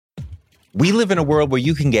We live in a world where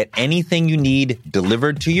you can get anything you need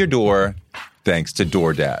delivered to your door thanks to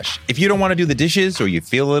DoorDash. If you don't want to do the dishes or you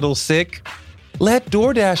feel a little sick, let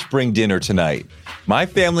DoorDash bring dinner tonight. My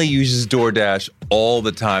family uses DoorDash all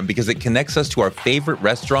the time because it connects us to our favorite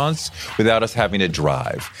restaurants without us having to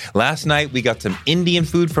drive. Last night, we got some Indian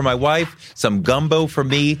food for my wife, some gumbo for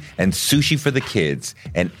me, and sushi for the kids.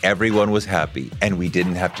 And everyone was happy, and we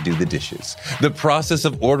didn't have to do the dishes. The process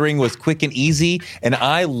of ordering was quick and easy, and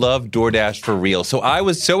I love DoorDash for real. So I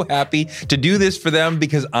was so happy to do this for them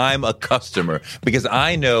because I'm a customer, because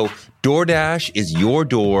I know DoorDash is your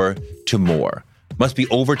door to more. Must be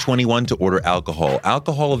over 21 to order alcohol.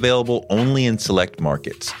 Alcohol available only in select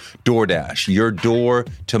markets. DoorDash, your door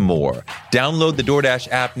to more. Download the DoorDash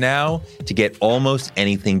app now to get almost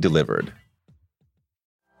anything delivered.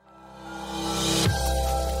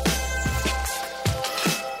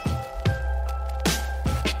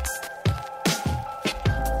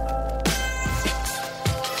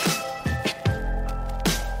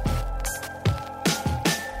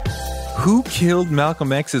 Who Killed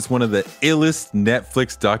Malcolm X is one of the illest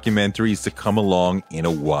Netflix documentaries to come along in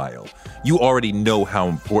a while. You already know how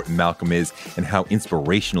important Malcolm is and how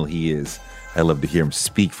inspirational he is. I love to hear him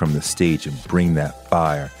speak from the stage and bring that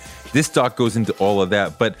fire. This doc goes into all of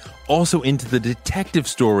that, but also into the detective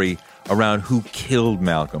story around who killed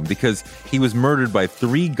Malcolm, because he was murdered by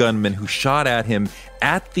 3 gunmen who shot at him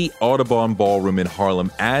at the Audubon Ballroom in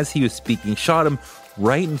Harlem as he was speaking, shot him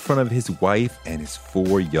right in front of his wife and his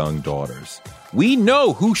 4 young daughters. We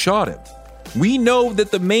know who shot him. We know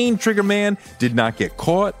that the main trigger man did not get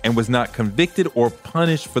caught and was not convicted or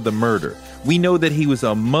punished for the murder. We know that he was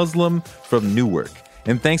a Muslim from Newark.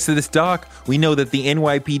 And thanks to this doc, we know that the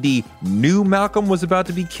NYPD knew Malcolm was about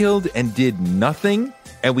to be killed and did nothing.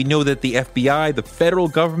 And we know that the FBI, the federal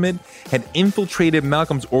government, had infiltrated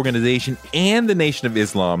Malcolm's organization and the Nation of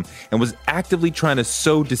Islam and was actively trying to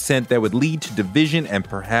sow dissent that would lead to division and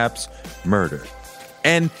perhaps murder.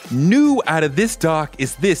 And new out of this doc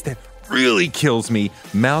is this that really kills me.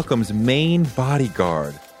 Malcolm's main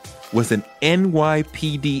bodyguard was an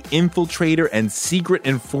NYPD infiltrator and secret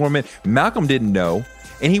informant Malcolm didn't know,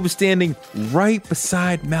 and he was standing right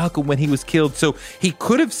beside Malcolm when he was killed, so he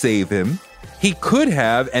could have saved him. He could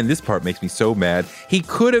have, and this part makes me so mad, he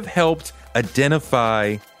could have helped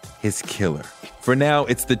identify his killer. For now,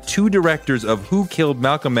 it's the 2 directors of Who Killed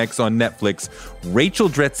Malcolm X on Netflix, Rachel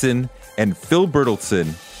Dretson and Phil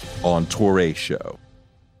Bertelsen on Touré Show.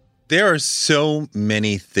 There are so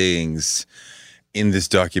many things in this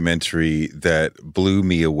documentary that blew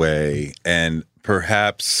me away, and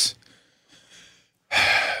perhaps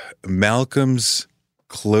Malcolm's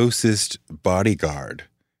closest bodyguard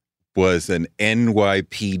was an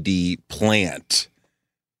NYPD plant.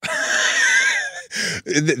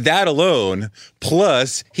 That alone,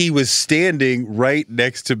 plus he was standing right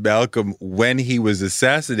next to Malcolm when he was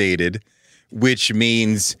assassinated, which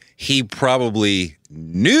means he probably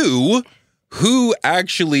knew who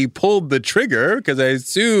actually pulled the trigger, because I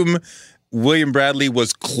assume William Bradley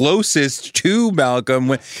was closest to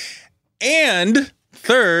Malcolm. And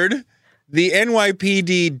third, the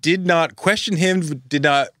NYPD did not question him,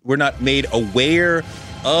 were not made aware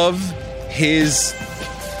of his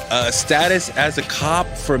status as a cop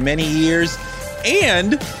for many years.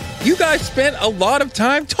 And you guys spent a lot of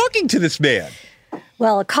time talking to this man.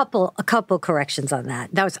 Well, a couple corrections on that.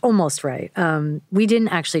 That was almost right. We didn't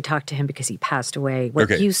actually talk to him because he passed away.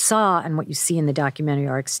 What you saw and what you see in the documentary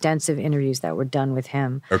are extensive interviews that were done with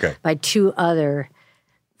him by 2 other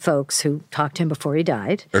folks who talked to him before he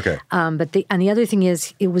died. But the other thing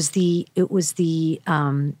is, it was the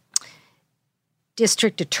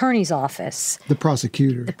district attorney's office, the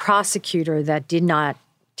prosecutor that did not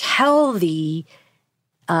tell the.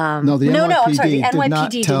 I'm sorry. The NYPD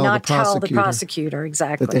did not tell the prosecutor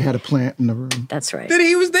exactly that they had a plant in the room. That's right. That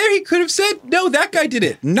he was there. He could have said, "No, that guy did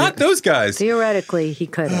it, not those guys." Theoretically, he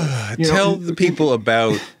could have. Tell the people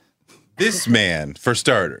about this man, for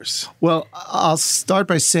starters. Well, I'll start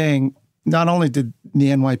by saying not only did the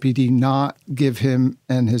NYPD not give him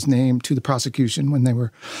and his name to the prosecution when they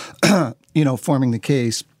were, forming the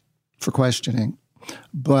case for questioning,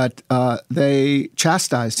 but they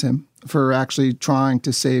chastised him for actually trying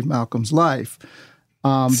to save Malcolm's life.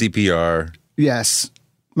 CPR. Yes,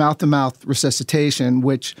 mouth-to-mouth resuscitation,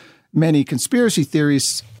 which many conspiracy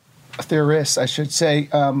theorists, I should say,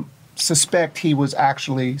 suspect he was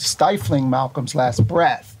actually stifling Malcolm's last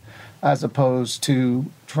breath as opposed to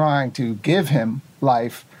trying to give him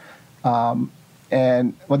life.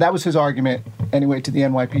 And that was his argument anyway to the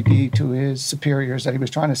NYPD, to his superiors, that he was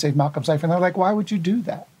trying to save Malcolm's life. And they're like, why would you do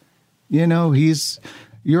that? He's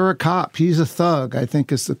you're a cop. He's a thug, I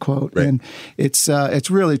think is the quote. Right. And it's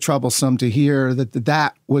really troublesome to hear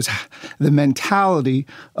that was the mentality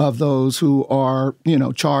of those who are,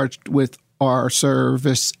 charged with our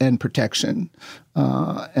service and protection.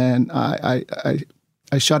 And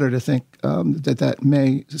I shudder to think that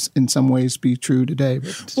may, in some ways, be true today.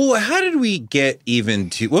 But well, how did we get even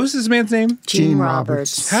to, what was this man's name? Gene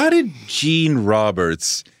Roberts. How did Gene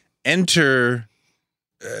Roberts enter,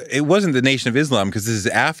 it wasn't the Nation of Islam, because this is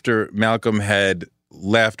after Malcolm had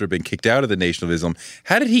left or been kicked out of the Nation of Islam.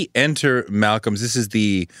 How did he enter Malcolm's? This is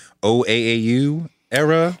the OAAU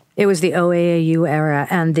era? It was the OAAU era,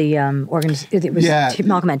 and the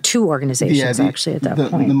Malcolm had two organizations actually at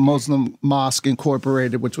that point. The Muslim Mosque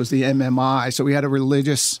Incorporated, which was the MMI. So we had a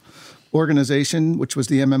religious organization, which was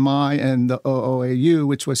the MMI, and the OAAU,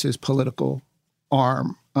 which was his political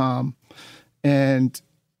arm.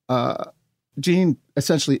 Gene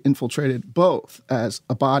essentially infiltrated both as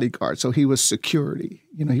a bodyguard. So he was security.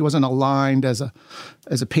 He wasn't aligned as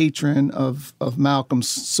a patron of Malcolm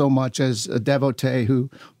so much as a devotee who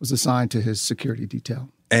was assigned to his security detail.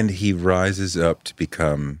 And he rises up to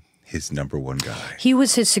become his number one guy. He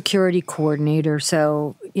was his security coordinator.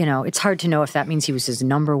 So, it's hard to know if that means he was his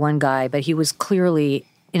number one guy, but he was clearly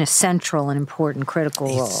in a central and important critical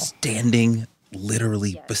role. Standing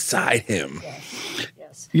literally beside him.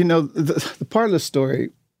 Yes. The part of the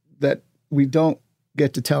story that we don't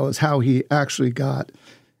get to tell is how he actually got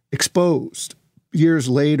exposed years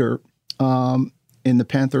later in the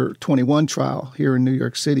Panther 21 trial here in New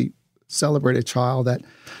York City, celebrated trial that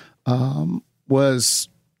was,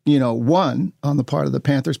 won on the part of the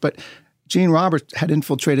Panthers. But Gene Roberts had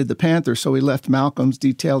infiltrated the Panthers, so he left Malcolm's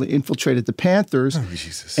detail. He infiltrated the Panthers,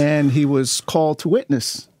 and he was called to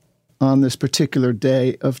witness on this particular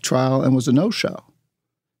day of trial and was a no-show.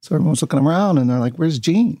 So everyone was looking around, and they're like, where's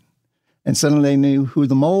Gene? And suddenly they knew who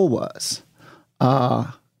the mole was.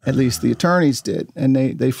 At least the attorneys did. And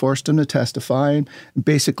they forced him to testify and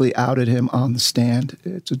basically outed him on the stand.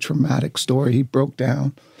 It's a traumatic story. He broke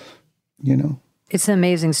down, It's an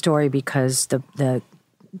amazing story because the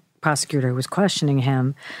prosecutor who was questioning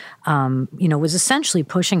him, was essentially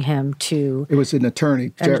pushing him to... It was an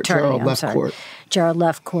attorney, Gerald Lefcourt. Gerald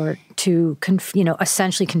Lefcourt to,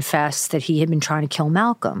 essentially confess that he had been trying to kill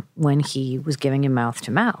Malcolm when he was giving him mouth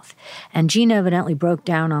to mouth. And Gene evidently broke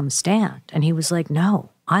down on the stand. And he was like, no,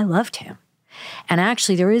 I loved him. And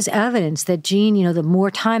actually, there is evidence that Gene, the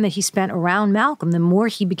more time that he spent around Malcolm, the more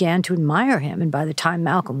he began to admire him. And by the time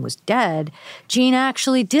Malcolm was dead, Gene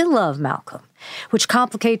actually did love Malcolm, which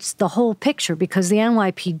complicates the whole picture because the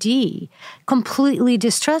NYPD completely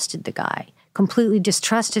distrusted the guy, completely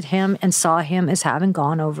distrusted him and saw him as having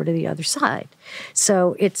gone over to the other side.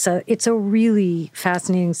 So it's a really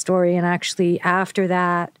fascinating story. And actually, after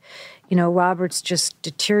that, Roberts just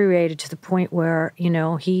deteriorated to the point where,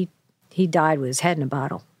 he died with his head in a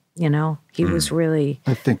bottle. He was really...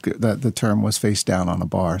 I think that the term was face down on a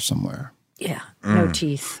bar somewhere. Yeah, no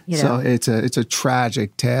teeth. So it's a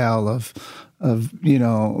tragic tale of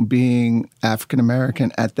being African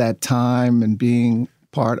American at that time and being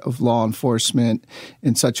part of law enforcement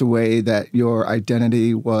in such a way that your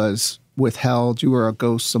identity was withheld. You were a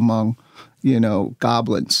ghost among,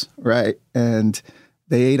 goblins, right? And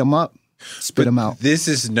they ate them up, spit them out. This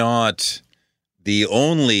is not the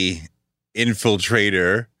only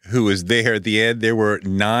infiltrator who was there at the end. There were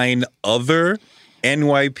 9 other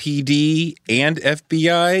NYPD and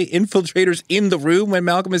FBI infiltrators in the room when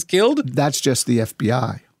Malcolm is killed? That's just the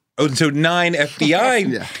FBI. Oh, so 9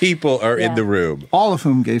 FBI people are in the room. All of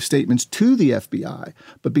whom gave statements to the FBI.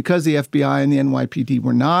 But because the FBI and the NYPD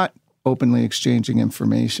were not openly exchanging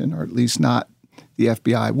information, or at least not the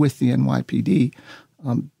FBI with the NYPD,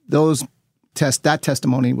 that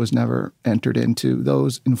testimony was never entered into.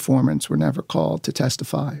 Those informants were never called to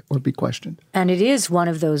testify or be questioned. And it is one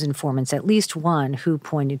of those informants, at least one, who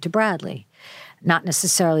pointed to Bradley. Not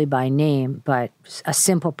necessarily by name, but a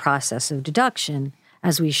simple process of deduction,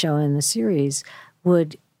 as we show in the series,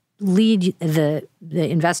 would lead the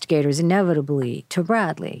investigators inevitably to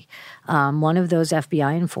Bradley. One of those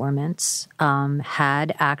FBI informants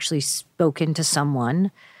had actually spoken to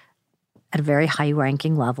someone at a very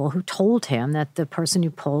high-ranking level who told him that the person who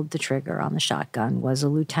pulled the trigger on the shotgun was a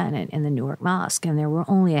lieutenant in the Newark Mosque, and there were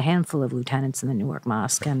only a handful of lieutenants in the Newark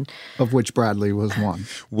Mosque, and of which Bradley was one.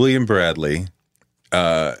 William Bradley,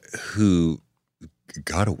 who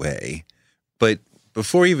got away. But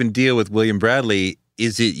before we even deal with William Bradley,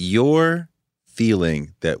 is it your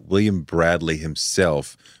feeling that William Bradley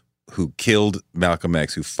himself, who killed Malcolm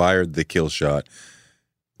X, who fired the kill shot,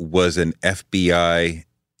 was an FBI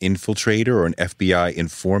infiltrator or an FBI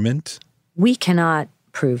informant? We cannot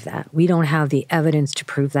prove that. We don't have the evidence to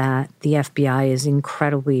prove that. The FBI is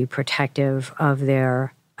incredibly protective of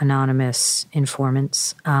their anonymous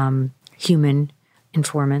informants, human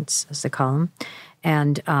informants, as they call them.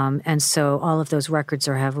 And so all of those records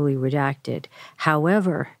are heavily redacted.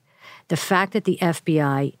 However, the fact that the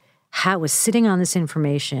FBI was sitting on this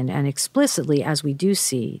information and explicitly, as we do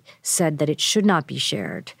see, said that it should not be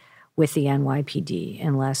shared with the NYPD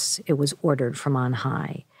unless it was ordered from on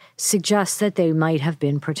high, suggests that they might have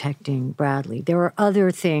been protecting Bradley. There are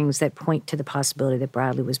other things that point to the possibility that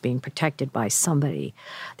Bradley was being protected by somebody.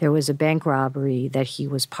 There was a bank robbery that he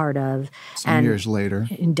was part of. Some years later.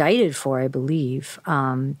 Indicted for, I believe.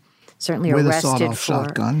 Certainly with arrested a sawed-off for.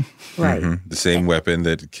 shotgun. Right. Mm-hmm. The same weapon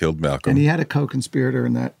that killed Malcolm. And he had a co-conspirator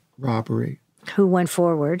in that robbery. Who went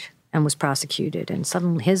forward and was prosecuted, and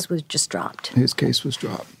suddenly his was just dropped. His case was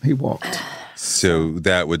dropped. He walked. So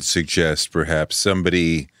that would suggest perhaps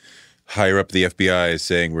somebody higher up the FBI is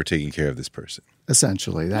saying, we're taking care of this person.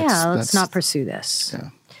 Essentially. Let's not pursue this. Yeah.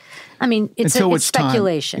 I mean, it's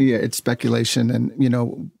speculation. Yeah, it's speculation.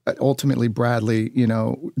 And, ultimately Bradley,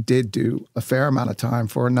 did do a fair amount of time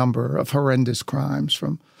for a number of horrendous crimes,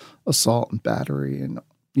 from assault and battery and,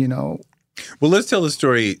 Well, let's tell the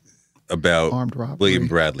story about armed robbery. William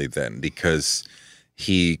Bradley then, because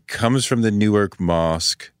he comes from the Newark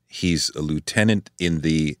Mosque. He's a lieutenant in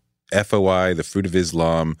the FOI, the Fruit of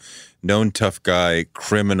Islam, known tough guy,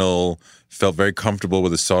 criminal, felt very comfortable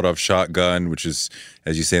with a sawed-off shotgun, which is,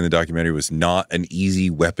 as you say in the documentary, was not an easy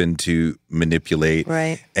weapon to manipulate.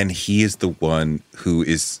 Right. And he is the one who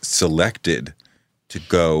is selected to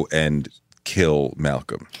go and kill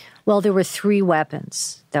Malcolm. Well, there were 3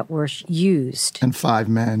 weapons that were used. And 5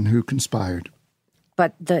 men who conspired.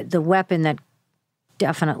 But the weapon that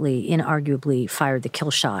definitely, inarguably fired the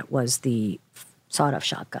kill shot was the sawed-off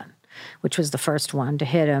shotgun, which was the first one to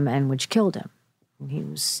hit him and which killed him.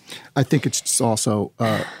 I think it's also,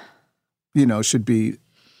 should be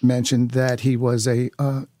mentioned that he was a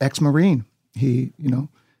ex-Marine. He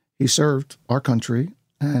served our country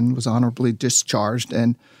and was honorably discharged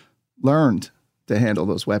and learned to handle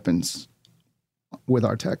those weapons with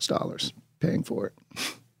our tax dollars, paying for it.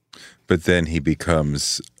 But then he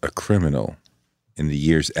becomes a criminal in the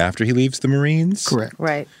years after he leaves the Marines? Correct.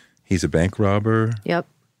 Right. He's a bank robber? Yep.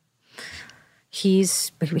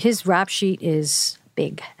 His rap sheet is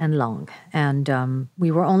big and long, and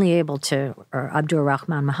we were only able to, or Abdur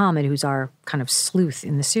Rahman Muhammad, who's our kind of sleuth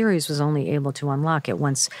in the series, was only able to unlock it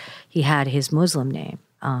once he had his Muslim name,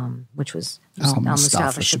 which was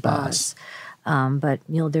Al-Mustafa Shabazz. But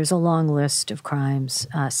there's a long list of crimes,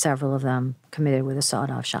 several of them committed with a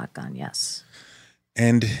sawed-off shotgun. Yes.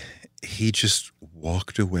 And he just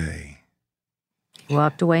walked away.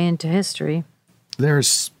 Walked away into history.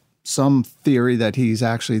 There's some theory that he's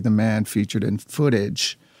actually the man featured in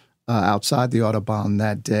footage outside the Autobahn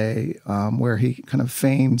that day, where he kind of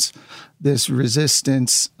feigns this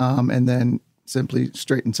resistance and then simply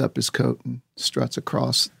straightens up his coat and struts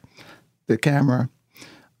across the camera.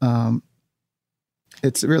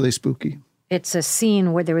 It's really spooky. It's a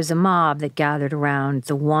scene where there was a mob that gathered around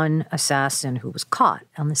the one assassin who was caught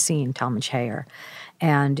on the scene, Talmadge Hayer.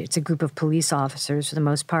 And it's a group of police officers, for the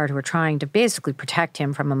most part, who are trying to basically protect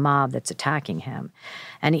him from a mob that's attacking him.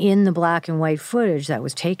 And in the black and white footage that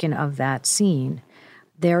was taken of that scene,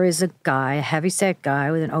 there is a guy, a heavyset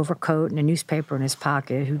guy with an overcoat and a newspaper in his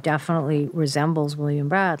pocket who definitely resembles William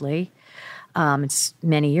Bradley. It's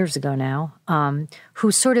many years ago now,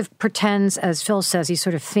 who sort of pretends, as Phil says, he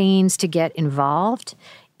sort of feigns to get involved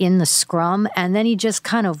in the scrum, and then he just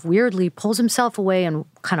kind of weirdly pulls himself away and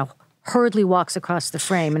kind of hurriedly walks across the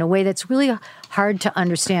frame in a way that's really hard to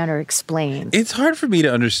understand or explain. It's hard for me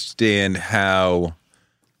to understand how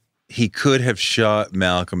he could have shot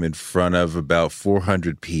Malcolm in front of about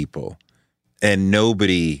 400 people and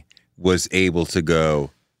nobody was able to go,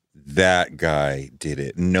 that guy did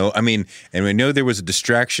it. No, I mean, and we know there was a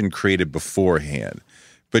distraction created beforehand,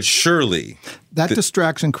 but surely that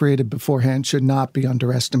distraction created beforehand should not be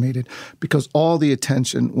underestimated, because all the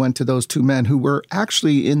attention went to those 2 men who were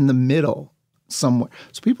actually in the middle somewhere.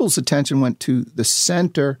 So people's attention went to the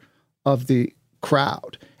center of the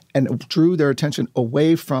crowd and drew their attention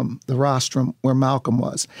away from the rostrum where Malcolm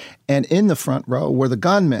was. And in the front row were the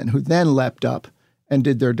gunmen, who then leapt up and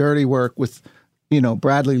did their dirty work with,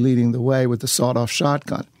 Bradley leading the way with the sawed-off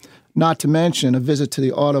shotgun. Not to mention, a visit to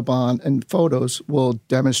the Autobahn and photos will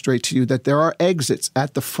demonstrate to you that there are exits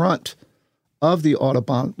at the front of the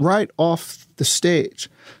Autobahn right off the stage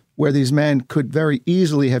where these men could very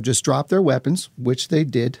easily have just dropped their weapons, which they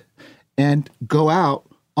did, and go out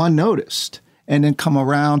unnoticed, and then come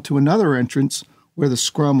around to another entrance where the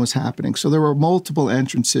scrum was happening. So there were multiple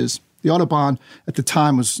entrances. The Audubon at the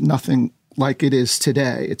time was nothing like it is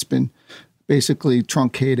today. It's been basically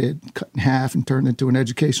truncated, cut in half, and turned into an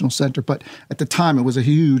educational center. But at the time, it was a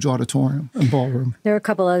huge auditorium and ballroom. There are a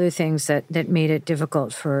couple other things that made it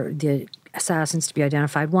difficult for the assassins to be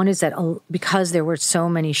identified. One is that because there were so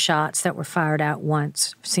many shots that were fired at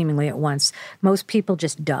once, seemingly at once, most people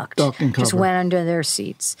just ducked and just went under their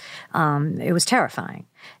seats. It was terrifying.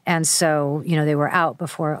 And so, they were out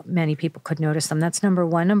before many people could notice them. That's number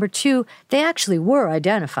one. Number two, they actually were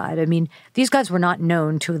identified. I mean, these guys were not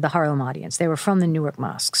known to the Harlem audience. They were from the Newark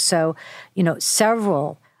mosque. So,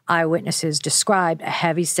 several eyewitnesses described a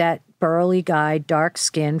heavy-set, burly guy, dark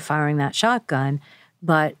skin, firing that shotgun.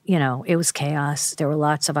 But, it was chaos. There were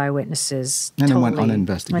lots of eyewitnesses. And it went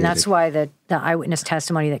uninvestigated. And that's why the eyewitness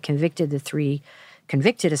testimony that convicted the three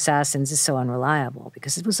convicted assassins is so unreliable,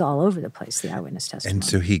 because it was all over the place, the eyewitness testimony. And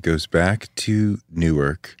so he goes back to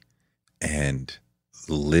Newark and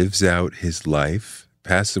lives out his life,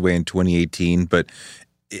 passes away in 2018. But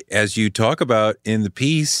as you talk about in the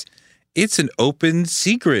piece, it's an open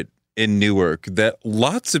secret in Newark that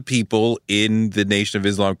lots of people in the Nation of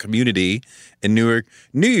Islam community in Newark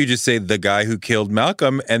knew. You just say the guy who killed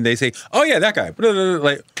Malcolm, and they say, oh, yeah, that guy.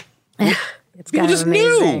 Like, it's people just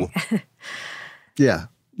knew.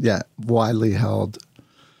 Yeah. Widely held,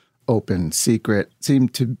 open, secret.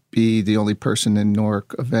 Seemed to be the only person in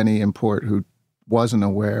Newark of any import who wasn't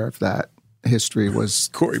aware of that history was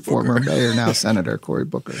former mayor, now Senator Cory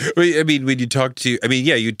Booker. I mean, when you talk to,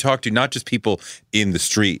 you talk to not just people in the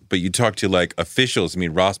street, but you talk to like officials. I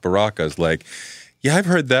mean, Ras Baraka's like, yeah, I've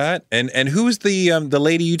heard that. And who was the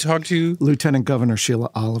lady you talked to? Lieutenant Governor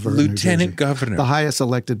Sheila Oliver. Lieutenant Governor. The highest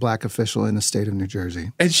elected black official in the state of New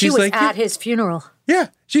Jersey. And she was like, at his funeral. Yeah.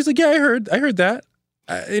 She's like, yeah, I heard that.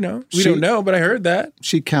 We don't know, but I heard that.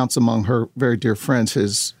 She counts among her very dear friends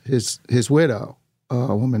his widow,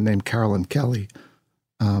 a woman named Carolyn Kelly.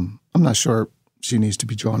 I'm not sure she needs to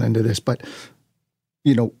be drawn into this, but,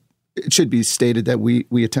 it should be stated that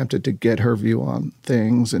we attempted to get her view on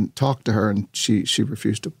things and talk to her, and she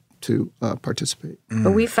refused to participate.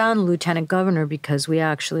 But we found Lieutenant Governor because we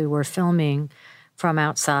actually were filming from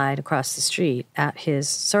outside across the street at his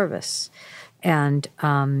service. And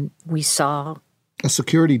we saw a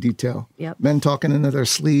security detail. Yep. Men talking into their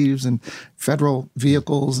sleeves and federal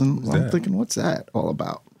vehicles. And I'm thinking, what's that all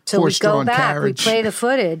about? So we go back, we play the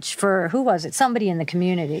footage for, who was it? Somebody in the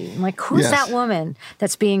community. I'm like, who's that woman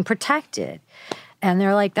that's being protected? And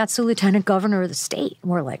they're like, that's the Lieutenant Governor of the state.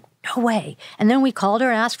 And we're like, no way. And then we called her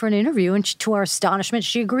and asked for an interview, and to our astonishment,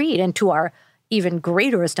 she agreed. And to our even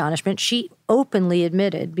greater astonishment, she openly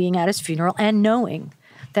admitted being at his funeral and knowing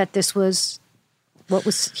that this was what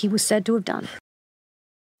he was said to have done.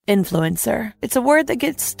 Influencer. It's a word that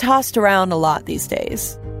gets tossed around a lot these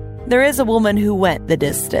days. There is a woman who went the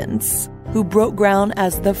distance, who broke ground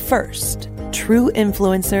as the first true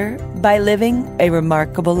influencer by living a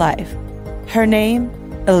remarkable life. Her name,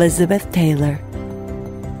 Elizabeth Taylor.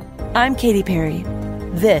 I'm Katy Perry.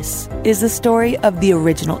 This is the story of the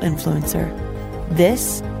original influencer.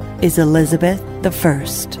 This is Elizabeth the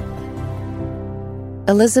First.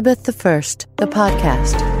 Elizabeth the First, the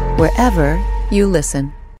podcast, wherever you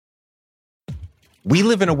listen. We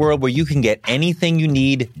live in a world where you can get anything you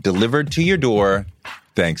need delivered to your door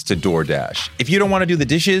thanks to DoorDash. If you don't want to do the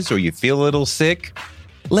dishes or you feel a little sick,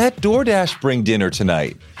 let DoorDash bring dinner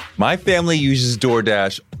tonight. My family uses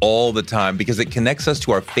DoorDash all the time because it connects us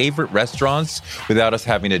to our favorite restaurants without us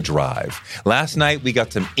having to drive. Last night, we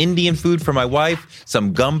got some Indian food for my wife,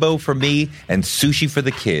 some gumbo for me, and sushi for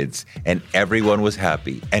the kids. And everyone was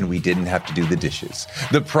happy, and we didn't have to do the dishes.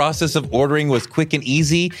 The process of ordering was quick and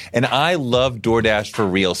easy, and I love DoorDash for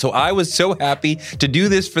real. So I was so happy to do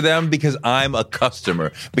this for them because I'm a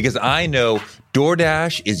customer, because I know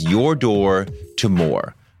DoorDash is your door to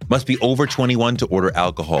more. Must be over 21 to order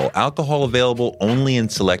alcohol. Alcohol available only in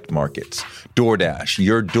select markets. DoorDash,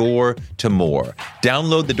 your door to more.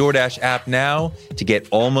 Download the DoorDash app now to get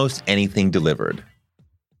almost anything delivered.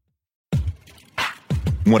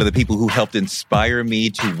 One of the people who helped inspire me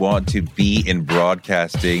to want to be in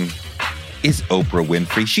broadcasting is Oprah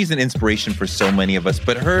Winfrey. She's an inspiration for so many of us,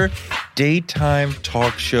 but her daytime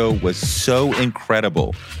talk show was so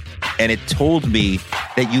incredible. And it told me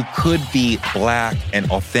that you could be black and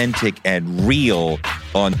authentic and real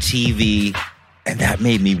on TV, and that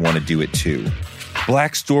made me want to do it too.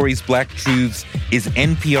 Black Stories, Black Truths is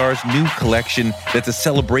NPR's new collection that's a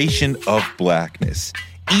celebration of blackness.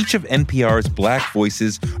 Each of NPR's black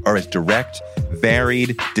voices are as direct,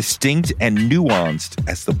 varied, distinct, and nuanced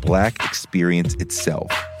as the black experience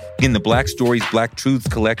itself. In the Black Stories, Black Truths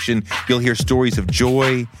collection, you'll hear stories of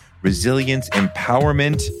joy, resilience,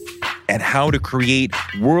 empowerment, and how to create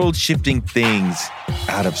world-shifting things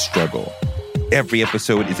out of struggle. Every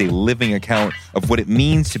episode is a living account of what it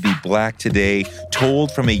means to be Black today,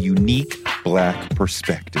 told from a unique Black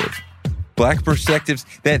perspective. Black perspectives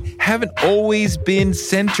that haven't always been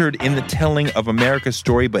centered in the telling of America's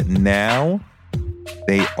story, but now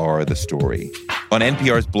they are the story. On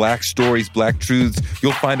NPR's Black Stories, Black Truths,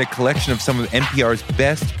 you'll find a collection of some of NPR's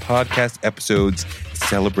best podcast episodes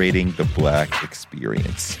celebrating the Black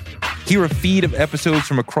experience. Hear a feed of episodes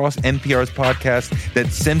from across NPR's podcasts that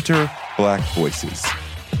center Black voices.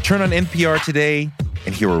 Turn on NPR today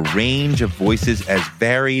and hear a range of voices as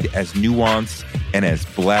varied, as nuanced, and as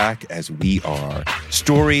Black as we are.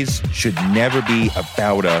 Stories should never be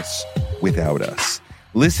about us without us.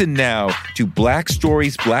 Listen now to Black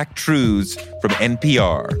Stories, Black Truths from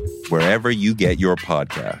NPR, wherever you get your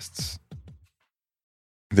podcasts.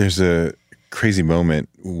 There's a crazy moment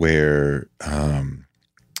where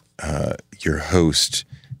your host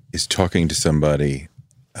is talking to somebody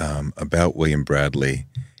about William Bradley,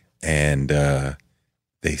 and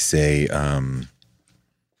they say,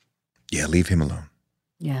 leave him alone.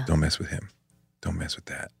 Yeah. Don't mess with him. Don't mess with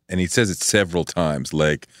that. And he says it several times,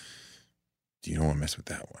 like, you don't want to mess with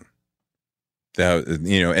that one. That,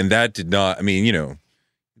 and that did not,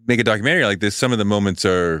 make a documentary like this, some of the moments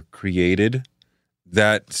are created.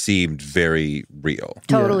 That seemed very real.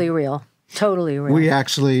 Totally real. Totally real. We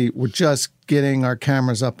actually were just getting our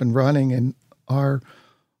cameras up and running, and our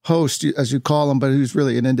host, as you call him, but who's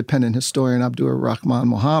really an independent historian, Abdur Rahman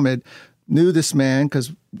Mohammed, knew this man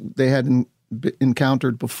because they hadn't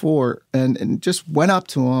encountered before, and just went up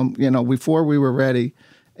to him, before we were ready,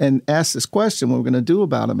 and asked this question, what we're going to do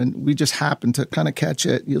about him. And we just happened to kind of catch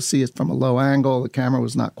it. You'll see it from a low angle. The camera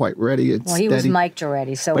was not quite ready. He was mic'd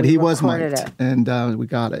already, so but we he was recorded mic'd, it. and we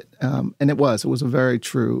got it. And it was a very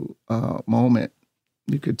true moment.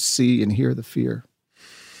 You could see and hear the fear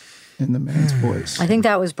in the man's voice. I think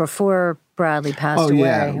that was before Bradley passed away. Oh,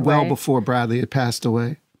 yeah, well right? before Bradley had passed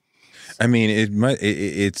away.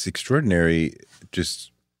 It's extraordinary. Just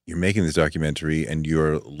you're making this documentary and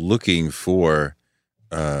you're looking for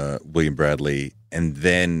William Bradley, and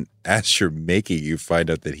then as you're making, you find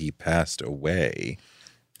out that he passed away.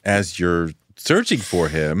 As you're searching for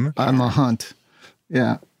him on the hunt,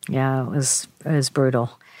 yeah, it was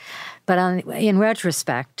brutal. But in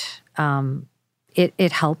retrospect,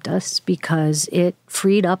 it helped us because it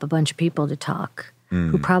freed up a bunch of people to talk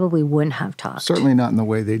who probably wouldn't have talked. Certainly not in the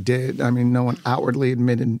way they did. No one outwardly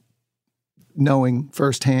admitted knowing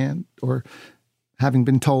firsthand or having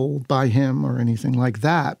been told by him or anything like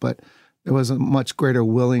that, but there was a much greater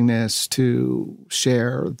willingness to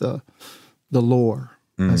share the lore,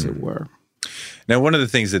 as it were. Now, one of the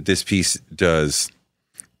things that this piece does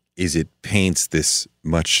is it paints this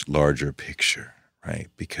much larger picture, right?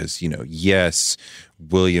 Because, yes,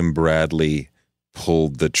 William Bradley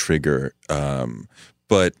pulled the trigger,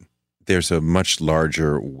 but there's a much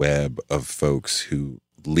larger web of folks who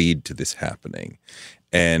lead to this happening.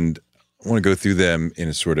 And I want to go through them in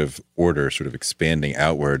a sort of order, sort of expanding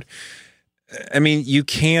outward. You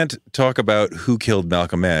can't talk about who killed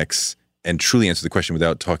Malcolm X and truly answer the question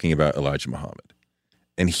without talking about Elijah Muhammad.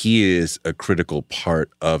 And he is a critical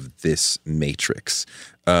part of this matrix.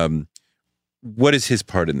 What is his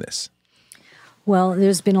part in this? Well,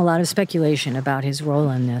 there's been a lot of speculation about his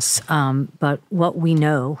role in this, but what we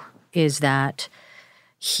know is that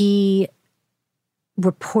he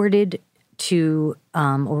reported to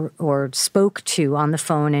or spoke to on the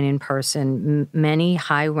phone and in person many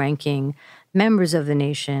high-ranking members of the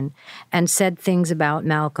nation and said things about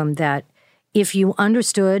Malcolm that if you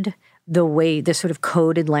understood the sort of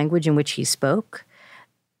coded language in which he spoke,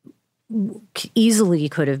 easily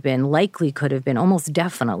could have been, likely could have been, almost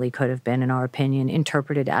definitely could have been, in our opinion,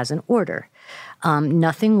 interpreted as an order.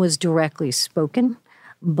 Nothing was directly spoken,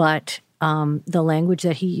 but the language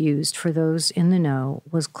that he used, for those in the know,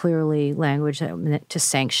 was clearly language that meant to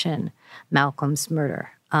sanction Malcolm's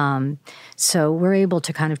murder. So we're able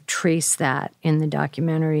to kind of trace that in the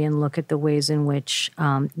documentary and look at the ways in which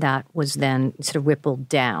that was then sort of rippled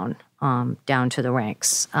down to the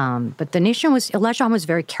ranks. But Elijah Muhammad was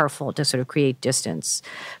very careful to sort of create distance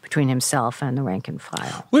between himself and the rank and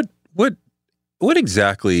file. What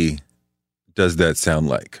exactly does that sound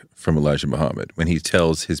like from Elijah Muhammad when he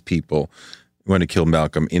tells his people want to kill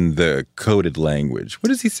Malcolm in the coded language? What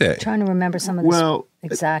does he say? I'm trying to remember some of this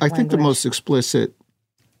exact language. I think the most explicit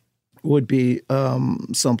would be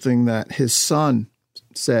something that his son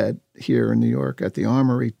said here in New York at the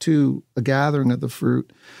Armory to a gathering of the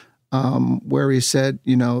Fruit. where he said,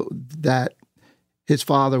 that his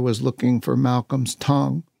father was looking for Malcolm's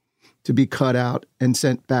tongue to be cut out and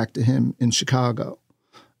sent back to him in Chicago,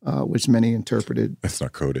 which many interpreted. That's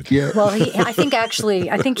not coded. Yeah. Well, I think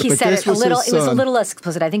he said it a little. It was a little less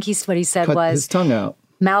explicit. I think what he said cut was his tongue out.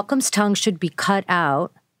 Malcolm's tongue should be cut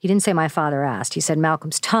out. He didn't say my father asked. He said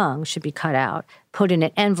Malcolm's tongue should be cut out, put in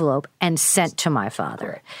an envelope, and sent to my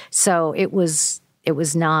father. So it was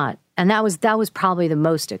not, and that was probably the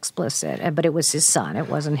most explicit. But it was his son. It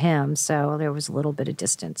wasn't him. So there was a little bit of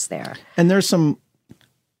distance there. And there's some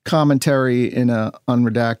commentary in a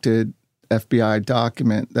unredacted FBI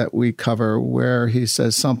document that we cover where he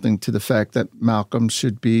says something to the fact that Malcolm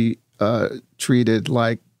should be treated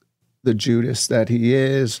like the Judas that he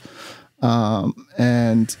is.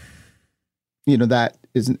 And, that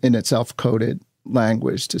is in itself coded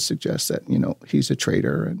language to suggest that, he's a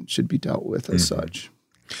traitor and should be dealt with as such.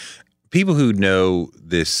 People who know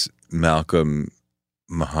this Malcolm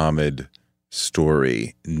Muhammad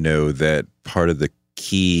story know that part of the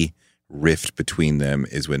key rift between them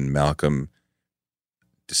is when Malcolm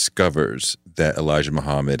discovers that Elijah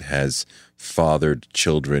Muhammad has fathered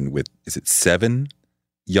children with, is it 7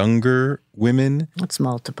 younger women? It's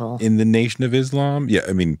multiple. In the Nation of Islam? Yeah,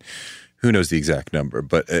 I mean, who knows the exact number,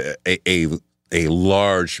 but a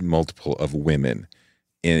large multiple of women,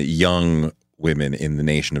 young women in the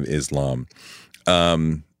Nation of Islam,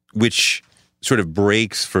 which sort of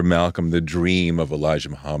breaks for Malcolm the dream of Elijah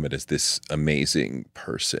Muhammad as this amazing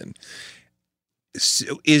person.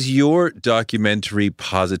 So is your documentary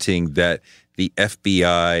positing that the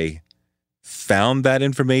FBI found that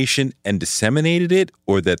information and disseminated it,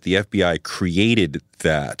 or that the FBI created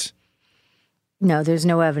that? No, there's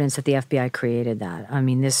no evidence that the FBI created that. I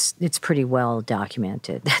mean, it's pretty well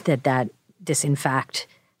documented that this in fact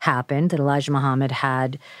happened, that Elijah Muhammad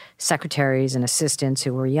had secretaries and assistants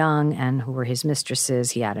who were young and who were his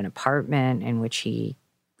mistresses. He had an apartment in which he,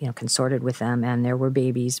 consorted with them, and there were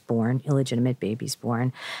babies born, illegitimate babies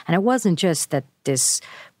born. And it wasn't just that this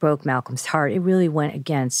broke Malcolm's heart. It really went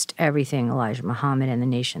against everything Elijah Muhammad and the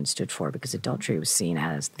nation stood for, because adultery was seen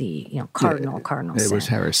as the, cardinal sin. It was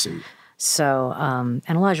heresy. So, and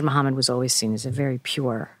Elijah Muhammad was always seen as a very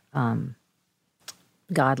pure,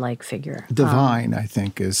 godlike figure. Divine, I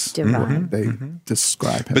think, is divine. What they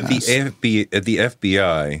describe him but as. the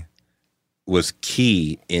FBI was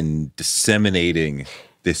key in disseminating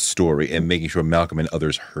this story and making sure Malcolm and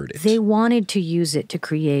others heard it. They wanted to use it to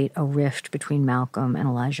create a rift between Malcolm and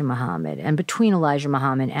Elijah Muhammad, and between Elijah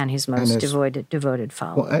Muhammad and his most devoted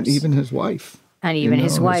followers. Well, and even his wife. And even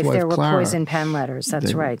his wife. There were Clara. poison pen letters.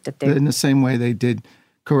 That's right. In the same way they did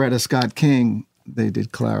Coretta Scott King, they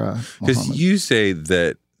did Clara Muhammad. Because you say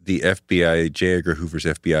that the FBI, J. Edgar Hoover's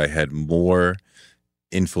FBI, had more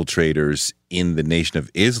infiltrators in the Nation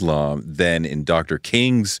of Islam than in Dr.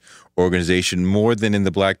 King's organization, more than in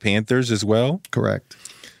the Black Panthers as well? Correct.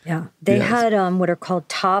 Yeah. They had what are called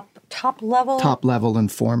top level? Top level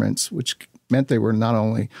informants, which meant they were not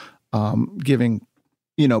only giving,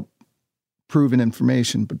 proven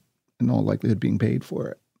information, but in all likelihood being paid for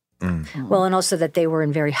it. Well, and also that they were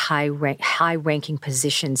in very high-ranking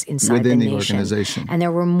positions inside within the the nation. Organization. And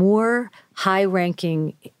there were more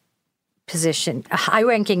high-ranking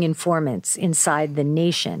informants inside the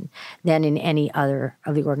nation than in any other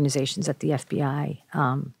of the organizations at the FBI.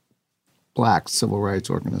 Black civil rights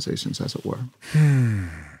organizations, as it were.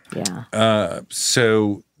 Yeah.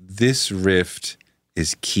 So this rift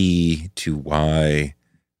is key to why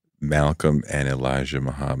Malcolm and Elijah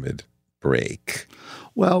Muhammad break.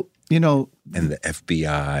 Well, and the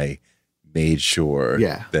FBI made sure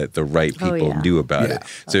that the right people knew about it.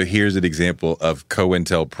 So here's an example of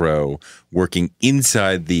COINTELPRO working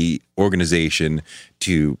inside the organization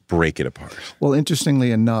to break it apart. Well,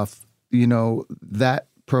 interestingly enough, that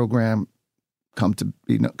program comes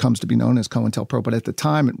to be known as COINTELPRO, but at the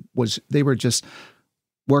time they were just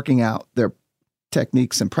working out their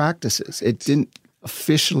techniques and practices. It didn't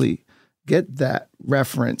officially get that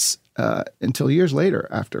reference until years later,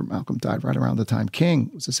 after Malcolm died, right around the time King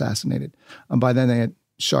was assassinated. By then they had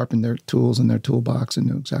sharpened their tools in their toolbox and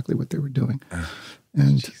knew exactly what they were doing.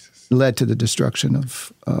 And led to the destruction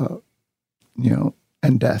of,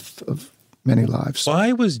 and death of many lives.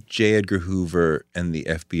 Why was J. Edgar Hoover and the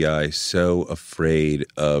FBI so afraid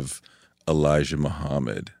of Elijah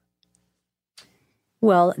Muhammad?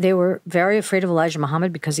 Well, they were very afraid of Elijah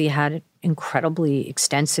Muhammad because he had an incredibly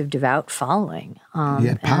extensive devout following. He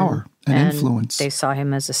had power and influence. They saw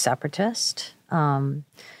him as a separatist and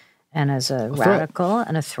as a radical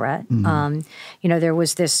and a threat. Mm-hmm. There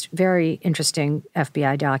was this very interesting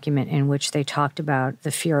FBI document in which they talked about the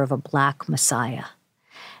fear of a black messiah.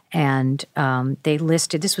 And they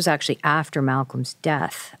listed, this was actually after Malcolm's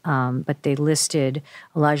death, but they listed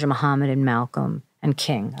Elijah Muhammad and Malcolm and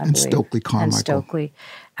King, I believe. Stokely Carmichael. And Stokely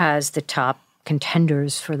as the top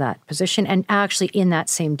contenders for that position. And actually in that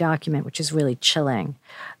same document, which is really chilling,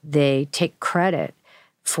 they take credit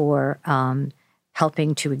for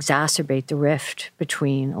helping to exacerbate the rift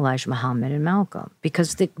between Elijah Muhammad and Malcolm,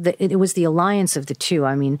 because it was the alliance of the two.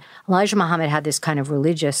 I mean, Elijah Muhammad had this kind of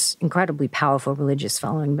religious, incredibly powerful religious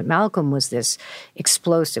following, but Malcolm was this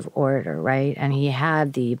explosive orator, right? And he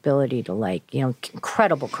had the ability to,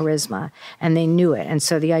 incredible charisma, and they knew it. And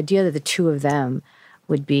so the idea that the two of them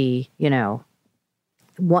would be, the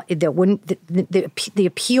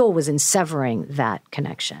appeal was in severing that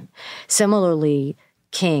connection. Similarly,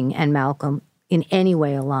 King and Malcolm in any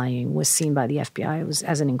way allying was seen by the FBI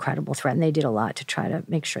as an incredible threat, and they did a lot to try to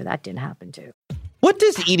make sure that didn't happen too. What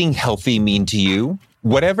does eating healthy mean to you?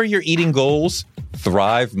 Whatever your eating goals,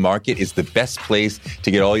 Thrive Market is the best place to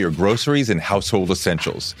get all your groceries and household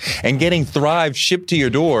essentials. And getting Thrive shipped to your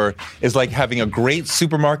door is like having a great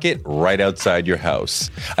supermarket right outside your house.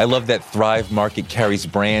 I love that Thrive Market carries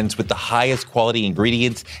brands with the highest quality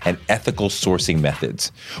ingredients and ethical sourcing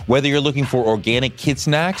methods. Whether you're looking for organic kid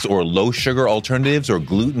snacks or low-sugar alternatives or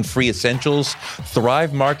gluten-free essentials,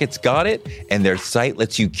 Thrive Market's got it, and their site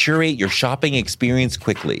lets you curate your shopping experience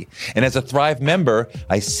quickly. And as a Thrive member,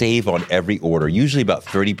 I save on every order, usually about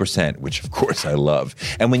 30%, which of course I love.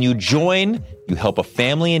 And when you join, you help a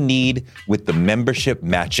family in need with the membership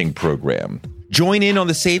matching program. Join in on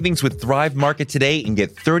the savings with Thrive Market today and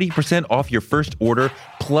get 30% off your first order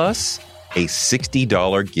plus a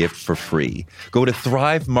 $60 gift for free. Go to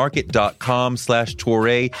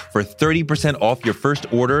thrivemarket.com/Toure for 30% off your first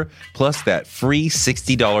order plus that free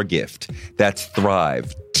 $60 gift. That's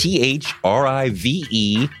Thrive,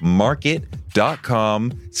 THRIVE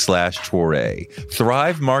market.com/Toure.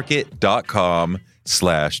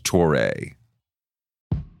 thrivemarket.com/Toure.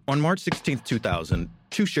 On March 16, 2000,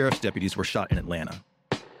 2 sheriff's deputies were shot in Atlanta.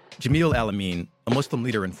 Jamil Al-Amin, a Muslim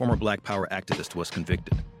leader and former Black Power activist, was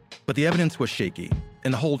convicted. But the evidence was shaky,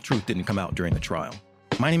 and the whole truth didn't come out during the trial.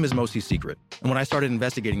 My name is Mosi Secret, and when I started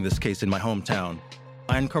investigating this case in my hometown,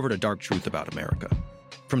 I uncovered a dark truth about America.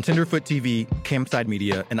 From Tenderfoot TV, Campside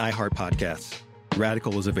Media, and iHeart Podcasts,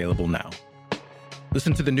 Radical is available now.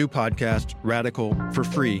 Listen to the new podcast, Radical, for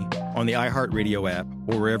free on the iHeart Radio app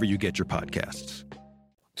or wherever you get your podcasts.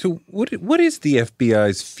 So what is the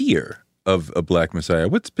FBI's fear of a Black Messiah?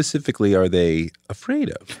 What specifically are they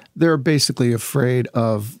afraid of? They're basically afraid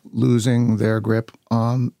of losing their grip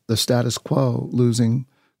on the status quo, losing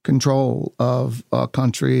control of a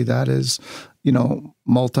country that is,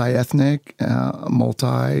 multi-ethnic,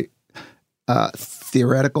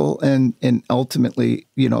 theoretical, and ultimately,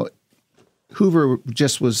 Hoover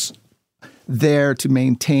just was there to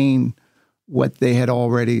maintain what they had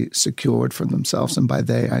already secured for themselves. And by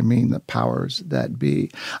they, I mean the powers that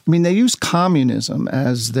be. I mean, they used communism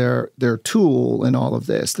as their tool in all of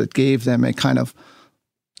this that gave them a kind of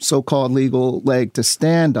so-called legal leg to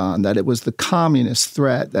stand on, that it was the communist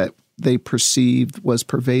threat that they perceived was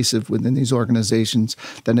pervasive within these organizations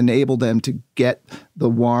that enabled them to get the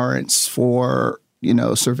warrants for,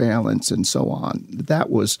 surveillance and so on. That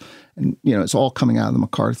was, and it's all coming out of the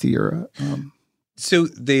McCarthy era. So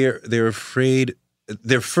they're afraid.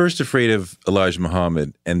 They're first afraid of Elijah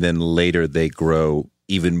Muhammad, and then later they grow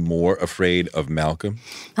even more afraid of Malcolm.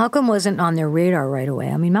 Malcolm wasn't on their radar right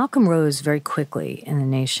away. I mean, Malcolm rose very quickly in the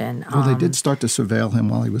nation. Well, they did start to surveil him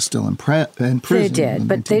while he was still in prison. They did,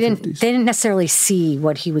 but they didn't necessarily see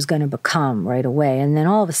what he was going to become right away. And then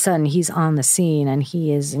all of a sudden, he's on the scene, and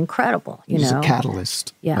he is incredible. He's a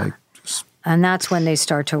catalyst. Yeah. And that's when they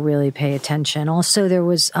start to really pay attention. Also, there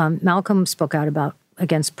was Malcolm spoke out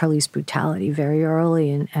against police brutality very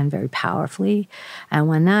early and very powerfully. And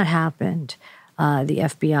when that happened, the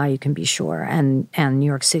FBI, you can be sure, and New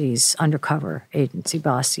York City's undercover agency,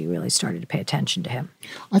 BOSSI, really started to pay attention to him.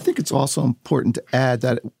 I think it's also important to add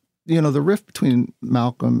that, the rift between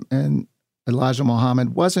Malcolm and Elijah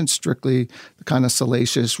Muhammad wasn't strictly the kind of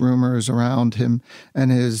salacious rumors around him and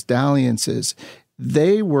his dalliances.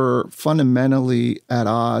 They were fundamentally at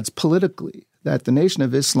odds politically, that the Nation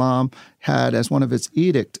of Islam had as one of its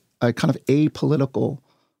edict a kind of apolitical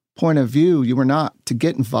point of view. You were not to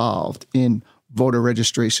get involved in voter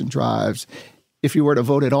registration drives if you were to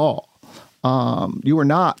vote at all. You were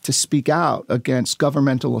not to speak out against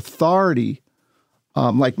governmental authority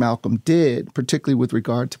like Malcolm did, particularly with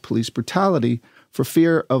regard to police brutality, for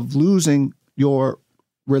fear of losing your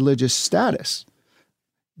religious status.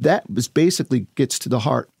 That basically gets to the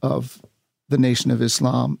heart of the Nation of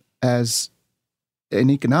Islam as an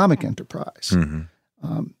economic enterprise. Mm-hmm.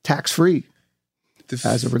 tax-free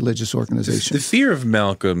as a religious organization. The fear of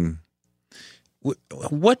Malcolm,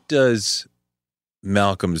 what does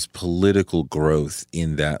Malcolm's political growth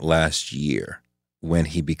in that last year, when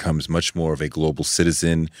he becomes much more of a global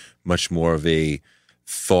citizen, much more of a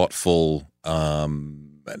thoughtful,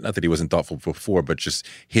 not that he wasn't thoughtful before, but just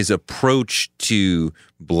his approach to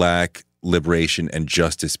Black liberation and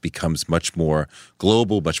justice becomes much more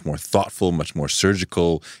global, much more thoughtful, much more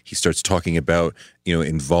surgical. He starts talking about,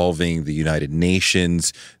 involving the United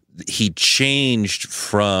Nations. He changed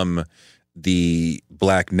from the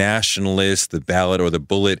Black nationalist, the ballot or the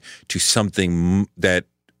bullet, to something that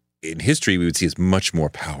in history we would see as much more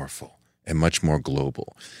powerful and much more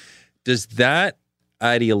global. Does that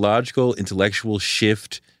ideological, intellectual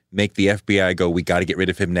shift make the FBI go, we got to get rid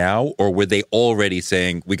of him now? Or were they already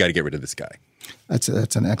saying, we got to get rid of this guy? That's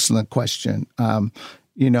an excellent question. I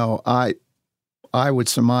would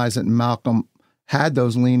surmise that Malcolm had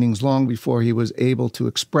those leanings long before he was able to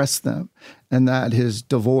express them, and that his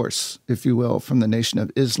divorce, if you will, from the Nation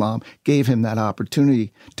of Islam gave him that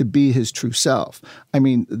opportunity to be his true self. I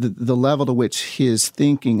mean, the level to which his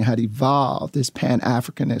thinking had evolved, his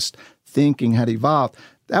Pan-Africanist thinking had evolved,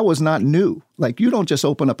 that was not new. Like, you don't just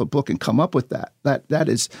open up a book and come up with that. That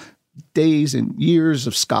is days and years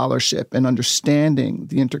of scholarship and understanding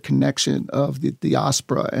the interconnection of the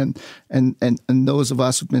diaspora and those of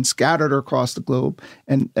us who've been scattered across the globe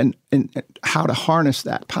and how to harness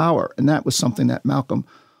that power. And that was something that Malcolm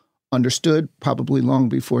understood probably long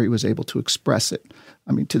before he was able to express it.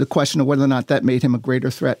 I mean, to the question of whether or not that made him a greater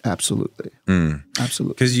threat, absolutely.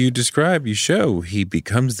 Absolutely. Because you show he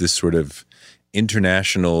becomes this sort of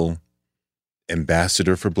international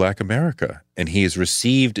ambassador for Black America, and he is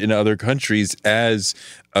received in other countries as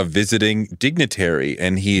a visiting dignitary,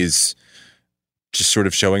 and he is just sort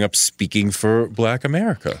of showing up speaking for Black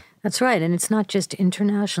America. That's right. And it's not just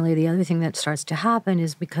internationally. The other thing that starts to happen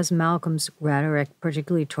is because Malcolm's rhetoric,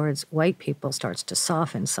 particularly towards white people, starts to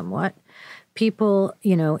soften somewhat. People,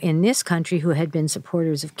 in this country who had been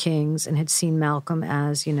supporters of King's and had seen Malcolm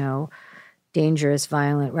as, dangerous,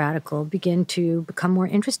 violent, radical, begin to become more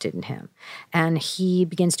interested in him. And he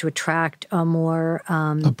begins to attract a more...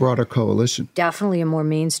 a broader coalition. Definitely a more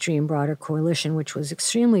mainstream, broader coalition, which was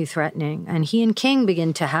extremely threatening. And he and King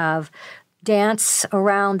begin to dance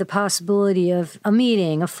around the possibility of a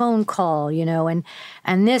meeting, a phone call,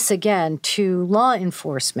 and this, again, to law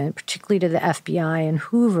enforcement, particularly to the FBI and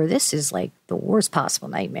Hoover, this is like the worst possible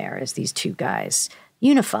nightmare, is these two guys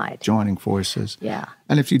unified. Joining forces. Yeah.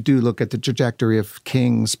 And if you do look at the trajectory of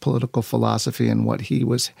King's political philosophy and what he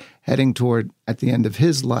was heading toward at the end of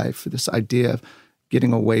his life, this idea of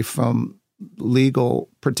getting away from legal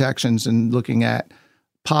protections and looking at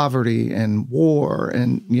poverty and war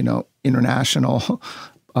and, international,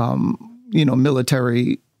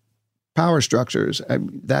 military power structures,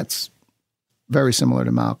 that's very similar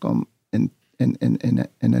to Malcolm in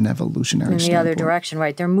an evolutionary standpoint. In the other direction,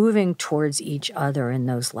 right? They're moving towards each other in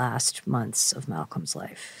those last months of Malcolm's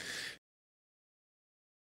life.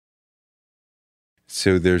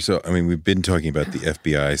 So we've been talking about the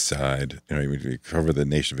FBI side, we cover the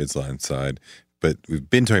Nation of Islam side, but we've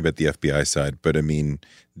been talking about the FBI side, but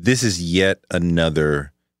this is yet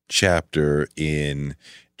another chapter in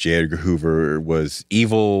J. Edgar Hoover was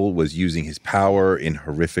evil, was using his power in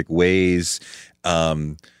horrific ways,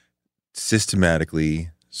 systematically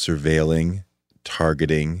surveilling,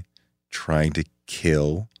 targeting, trying to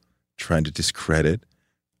kill, trying to discredit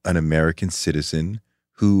an American citizen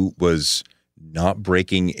who was not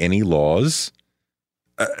breaking any laws.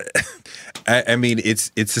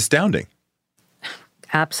 It's astounding.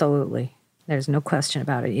 Absolutely. There's no question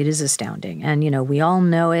about it. It is astounding. And, we all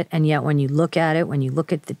know it. And yet when you look at it, when you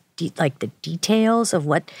look at the details of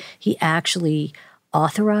what he actually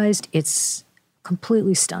authorized, it's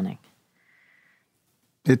completely stunning.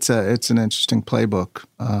 It's an interesting playbook.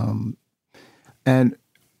 And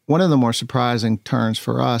one of the more surprising turns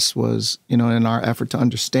for us was, in our effort to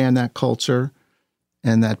understand that culture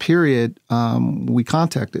and that period, we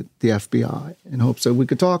contacted the FBI in hopes that we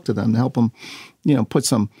could talk to them to help them, put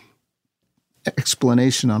some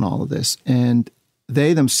explanation on all of this. And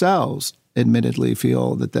they themselves admittedly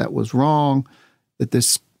feel that was wrong, that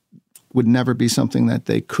this would never be something that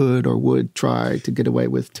they could or would try to get away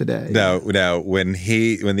with today. Now, when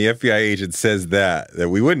the FBI agent says that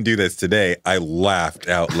we wouldn't do this today, I laughed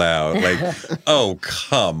out loud. Like, oh,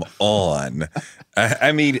 come on.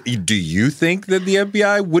 Do you think that the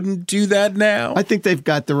FBI wouldn't do that now? I think they've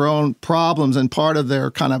got their own problems, and part of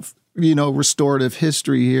their kind of, restorative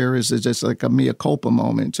history here is just like a mea culpa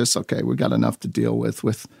moment. Just, okay, we got enough to deal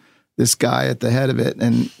with this guy at the head of it,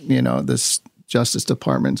 and, this Justice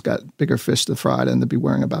Department's got bigger fish to fry than to be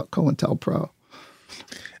worrying about COINTELPRO.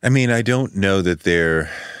 I mean, I don't know that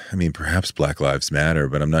perhaps Black Lives Matter,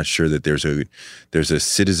 but I'm not sure that there's a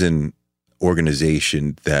citizen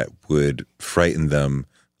organization that would frighten them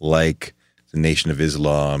like the Nation of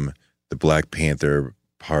Islam, the Black Panther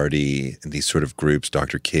Party, and these sort of groups,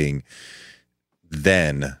 Dr. King,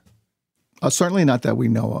 then. Certainly not that we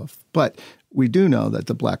know of, but we do know that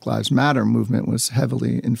the Black Lives Matter movement was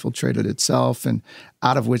heavily infiltrated itself, and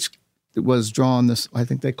out of which it was drawn this, I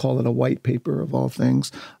think they call it a white paper of all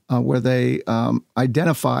things, where they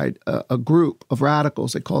identified a group of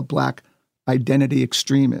radicals they called Black identity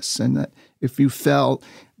extremists, and that if you fell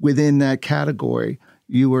within that category,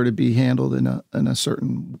 you were to be handled in a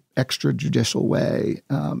certain extrajudicial way.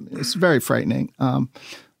 It's very frightening.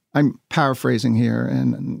 I'm paraphrasing here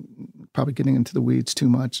and probably getting into the weeds too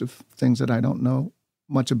much of things that I don't know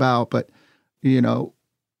much about, but,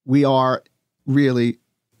 we are really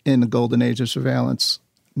in the golden age of surveillance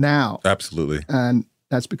now. Absolutely. And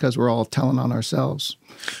that's because we're all telling on ourselves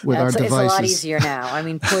with our devices. It's a lot easier now. I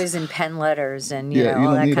mean, poison pen letters and, you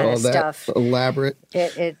all that kind of stuff. Elaborate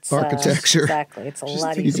architecture. Exactly. It's a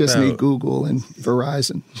lot easier. You just need Google and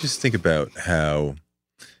Verizon. Just think about how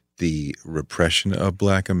the repression of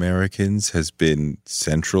Black Americans has been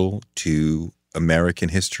central to American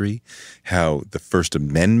history, how the First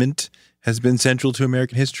Amendment has been central to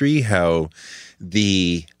American history, how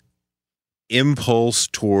the impulse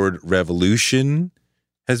toward revolution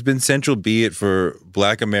has been central, be it for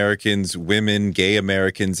Black Americans, women, gay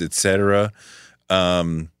Americans, etc.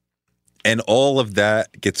 And all of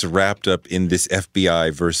that gets wrapped up in this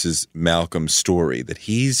FBI versus Malcolm story, that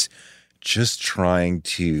he's just trying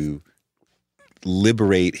to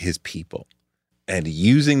liberate his people and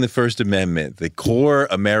using the First Amendment, the core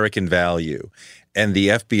American value. And the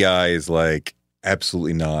FBI is like,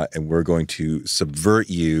 absolutely not. And we're going to subvert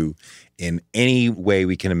you in any way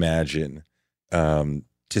we can imagine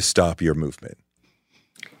to stop your movement.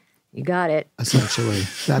 You got it. Essentially,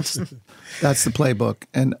 that's the playbook.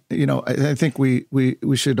 And, I think we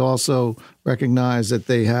should also recognize that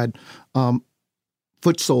they had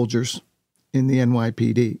foot soldiers in the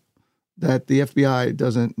NYPD, that the FBI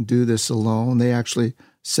doesn't do this alone. They actually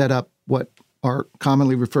set up what are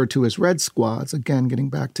commonly referred to as red squads, again, getting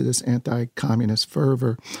back to this anti-communist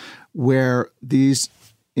fervor, where these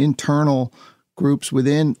internal groups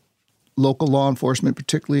within local law enforcement,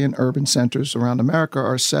 particularly in urban centers around America,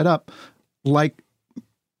 are set up like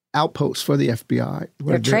outposts for the FBI.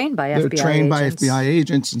 They're trained by FBI agents. They're trained by FBI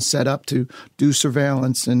agents and set up to do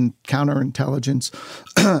surveillance and counterintelligence.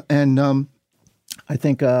 And I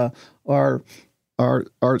think our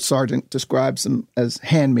sergeant describes them as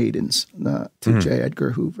handmaidens to J.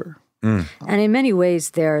 Edgar Hoover. And in many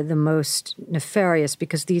ways, they're the most nefarious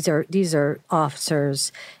because these are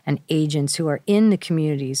officers and agents who are in the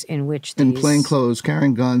communities in which these... In plain clothes,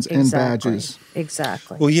 carrying guns and badges.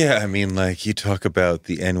 Exactly. Well, yeah, I mean, like you talk about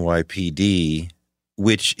the NYPD,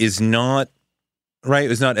 which is not, right,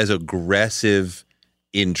 it's not as aggressive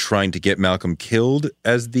in trying to get Malcolm killed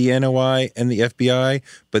as the NOI and the FBI,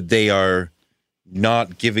 but they are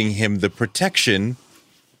not giving him the protection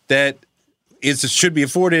that should be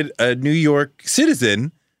afforded a New York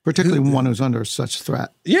citizen. Particularly one who's under such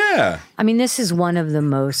threat. Yeah. I mean, this is one of the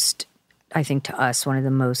most, I think to us, one of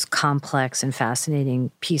the most complex and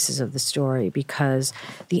fascinating pieces of the story because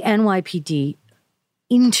the NYPD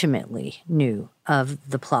intimately knew of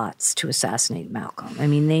the plots to assassinate Malcolm. I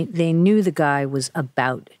mean, they knew the guy was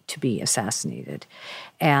about to be assassinated.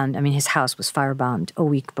 And, I mean, his house was firebombed a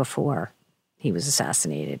week before he was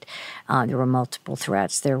assassinated. There were multiple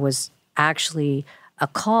threats. There was actually a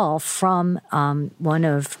call from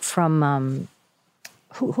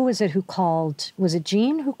who was it who called? Was it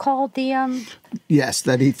Gene who called the? Yes,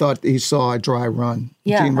 that he thought he saw a dry run.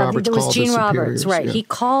 Yeah, Gene Roberts it was called Gene the Roberts, right? Yeah. He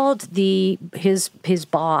called his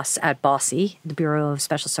boss at BOSSI, the Bureau of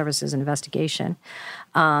Special Services Investigation,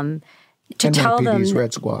 to tell them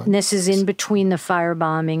Red Squad. This is in between the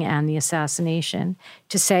firebombing and the assassination,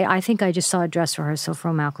 to say, I think I just saw a dress rehearsal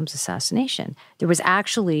for Malcolm's assassination. There was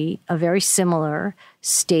actually a very similar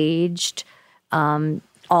staged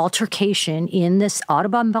altercation in this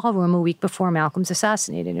Audubon Ballroom a week before Malcolm's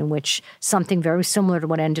assassinated, in which something very similar to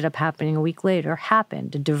what ended up happening a week later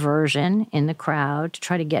happened, a diversion in the crowd to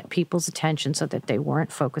try to get people's attention so that they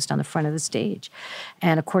weren't focused on the front of the stage.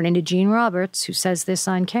 And according to Gene Roberts, who says this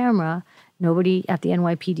on camera, nobody at the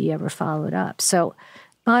NYPD ever followed up. So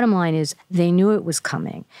Bottom line is they knew it was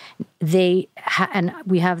coming. And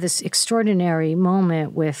we have this extraordinary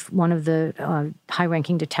moment with one of the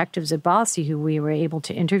high-ranking detectives at Bossie who we were able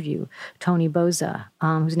to interview, Tony Boza,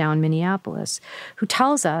 who's now in Minneapolis, who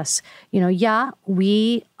tells us, we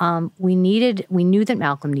knew that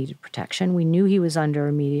Malcolm needed protection. We knew he was under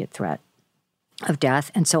immediate threat of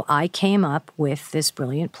death. And so I came up with this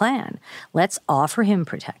brilliant plan. Let's offer him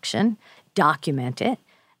protection, document it,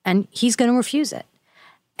 and he's going to refuse it.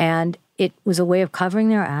 And it was a way of covering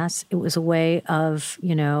their ass. It was a way of,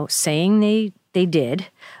 saying they did,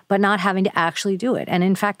 but not having to actually do it. And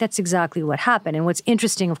in fact, that's exactly what happened. And what's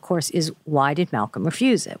interesting, of course, is why did Malcolm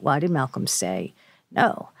refuse it? Why did Malcolm say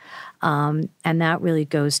no? And that really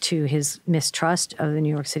goes to his mistrust of the New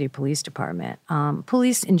York City Police Department.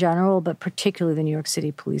 Police in general, but particularly the New York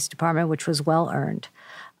City Police Department, which was well-earned.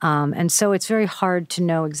 And so it's very hard to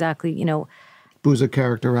know exactly, Boza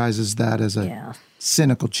characterizes that as a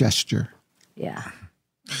cynical gesture. Yeah.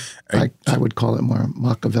 I would call it more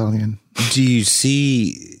Machiavellian. Do you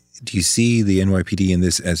see the NYPD in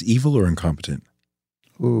this as evil or incompetent?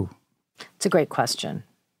 Ooh. It's a great question.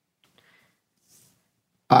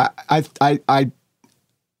 I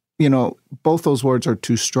both those words are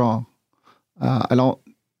too strong. I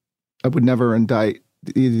would never indict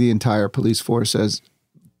the entire police force as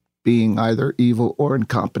being either evil or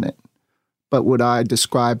incompetent. But would I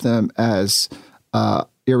describe them as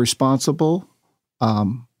irresponsible,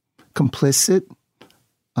 complicit?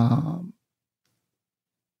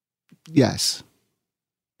 Yes,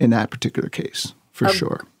 in that particular case, for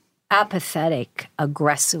sure. Apathetic,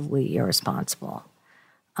 aggressively irresponsible.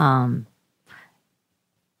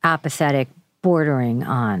 Apathetic, bordering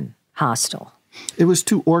on hostile. It was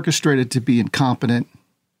too orchestrated to be incompetent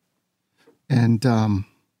and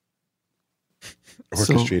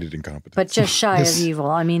orchestrated incompetence. But just shy of evil.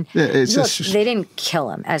 I mean, they didn't kill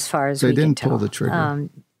him as far as we can tell. They didn't pull the trigger.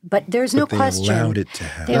 But there's no question. They allowed it to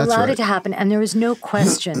happen. They allowed it to happen. And there was no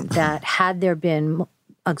question that had there been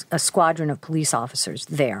a squadron of police officers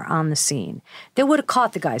there on the scene, they would have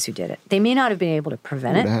caught the guys who did it. They may not have been able to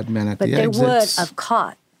prevent it, had men at but the they exits. would have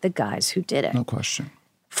caught the guys who did it. No question.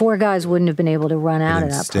 4 guys wouldn't have been able to run out of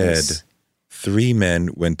that place. Instead, 3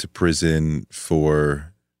 men went to prison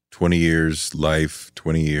for 20 years, life,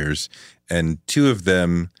 20 years, and 2 of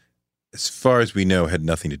them, as far as we know, had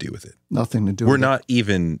nothing to do with it. Nothing to do We're with it. We're not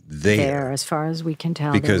even there. As far as we can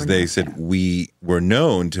tell. Because they said there. We were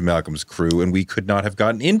known to Malcolm's crew and we could not have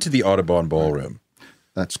gotten into the Audubon Ballroom.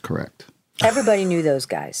 That's correct. Everybody knew those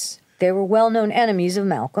guys. They were well-known enemies of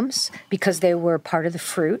Malcolm's because they were part of the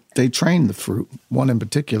Fruit. They trained the Fruit. One in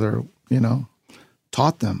particular,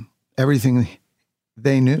 taught them everything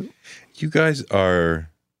they knew. You guys are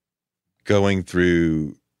going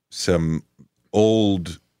through some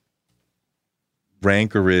old,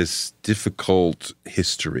 rancorous, difficult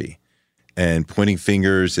history and pointing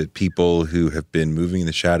fingers at people who have been moving in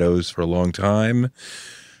the shadows for a long time.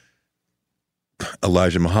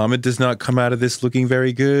 Elijah Muhammad does not come out of this looking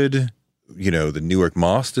very good. The Newark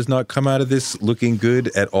Moss does not come out of this looking good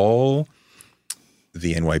at all.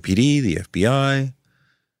 The NYPD, the FBI.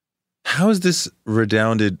 How is this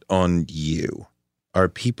redounded on you? Are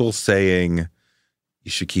people saying you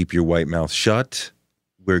should keep your white mouth shut?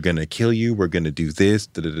 We're going to kill you. We're going to do this.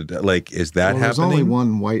 Da, da, da, da. Like, is that happening? There's only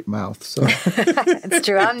one white mouth. So. It's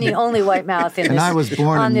true. I'm the only white mouth in and this, I was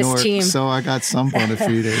born in Newark, team. so I got some bona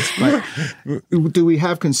fides. But do we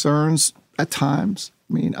have concerns at times?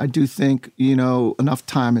 I mean, I do think, enough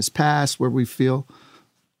time has passed where we feel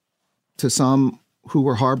to some who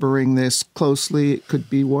were harboring this closely, it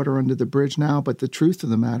could be water under the bridge now. But the truth of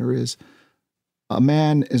the matter is a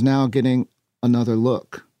man is now getting another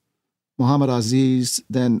look. Muhammad Aziz,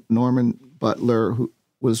 then Norman Butler, who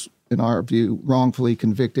was, in our view, wrongfully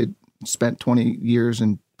convicted, spent 20 years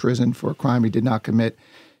in prison for a crime he did not commit,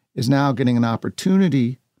 is now getting an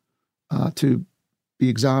opportunity to be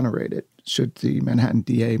exonerated should the Manhattan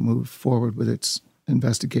DA move forward with its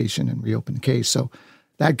investigation and reopen the case. So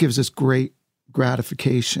that gives us great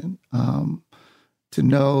gratification to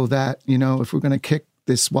know that, if we're going to kick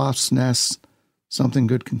this wasp's nest, something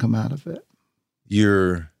good can come out of it.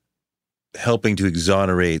 You're helping to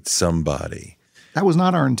exonerate somebody. That was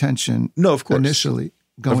not our intention. No, of course. Initially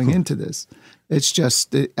going into this. It's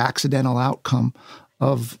just the accidental outcome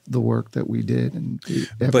of the work that we did and the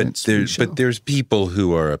evidence we showed. But there's people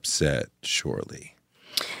who are upset, surely,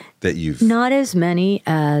 that you've... Not as many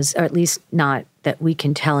as, or at least not that we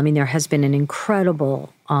can tell. I mean, there has been an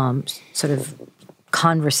incredible sort of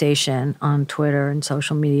conversation on Twitter and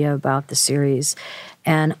social media about the series.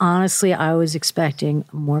 And honestly, I was expecting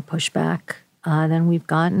more pushback than we've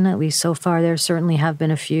gotten, at least so far. There certainly have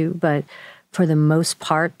been a few, but for the most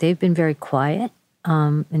part, they've been very quiet.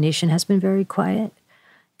 The nation has been very quiet.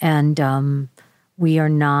 And we are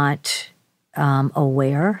not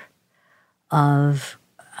aware of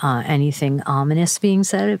anything ominous being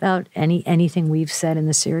said about anything we've said in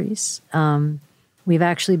the series. We've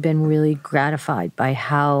actually been really gratified by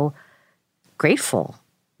how grateful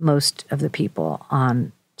most of the people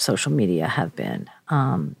on social media have been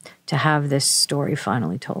to have this story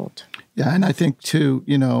finally told. Yeah, and I think, too,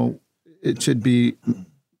 it should be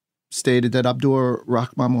stated that Abdur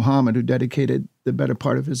Rahman Muhammad, who dedicated the better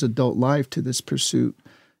part of his adult life to this pursuit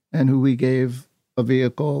and who we gave a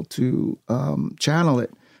vehicle to channel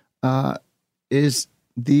it, is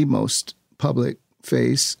the most public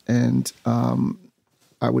face and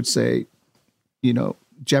I would say,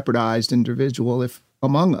 jeopardized individual if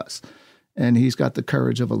among us. And he's got the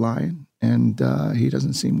courage of a lion, and he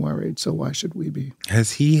doesn't seem worried, so why should we be?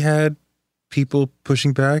 Has he had people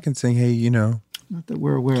pushing back and saying, hey, Not that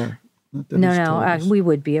we're aware. No, we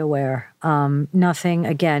would be aware. Nothing.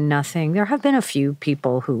 There have been a few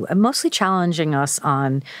people who are mostly challenging us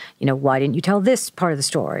on, why didn't you tell this part of the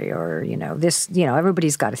story? Or,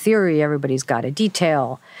 everybody's got a theory, everybody's got a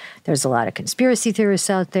detail. There's a lot of conspiracy theorists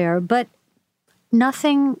out there, but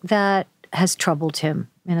nothing that has troubled him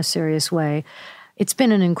in a serious way. It's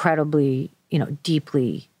been an incredibly,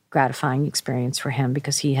 deeply gratifying experience for him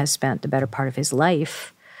because he has spent the better part of his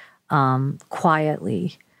life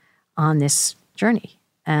quietly on this journey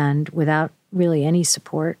and without really any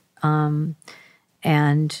support. And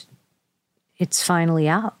it's finally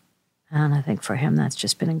out. And I think for him, that's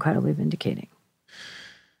just been incredibly vindicating.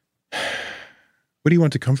 What do you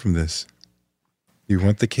want to come from this? You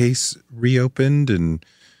want the case reopened? And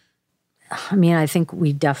I think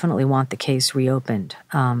we definitely want the case reopened.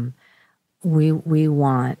 We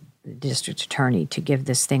want the district attorney to give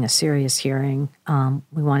this thing a serious hearing.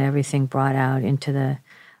 We want everything brought out into the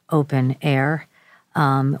open air.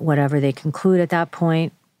 Whatever they conclude at that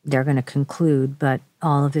point, they're going to conclude, but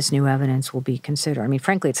all of this new evidence will be considered.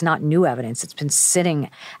 Frankly, it's not new evidence. It's been sitting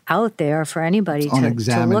out there for anybody to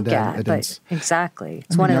look at. Evidence. But exactly.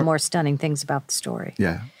 It's one of the more stunning things about the story.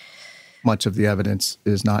 Yeah. Much of the evidence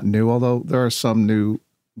is not new, although there are some new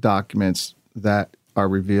documents that are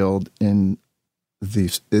revealed in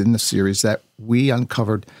the series that we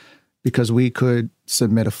uncovered because we could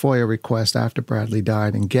submit a FOIA request after Bradley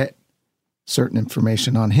died and get certain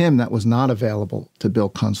information on him that was not available to Bill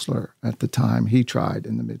Kunstler at the time he tried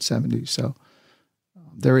in the mid-'70s. So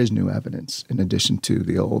there is new evidence in addition to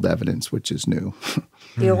the old evidence, which is new.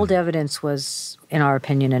 The old evidence was, in our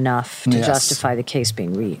opinion, enough to justify the case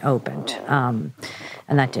being reopened. And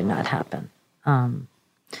that did not happen.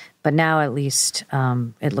 But now at least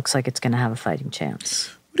it looks like it's going to have a fighting chance.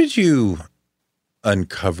 What did you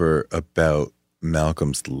uncover about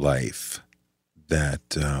Malcolm's life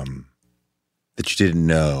that you didn't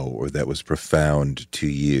know or that was profound to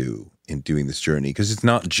you in doing this journey? Because it's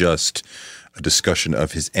not just a discussion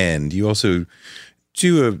of his end. You also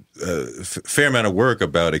do a fair amount of work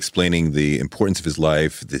about explaining the importance of his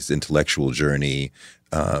life, this intellectual journey,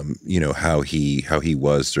 how he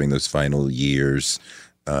was during those final years.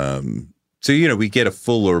 So we get a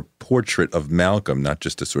fuller portrait of Malcolm, not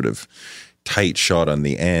just a sort of tight shot on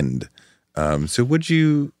the end. So what'd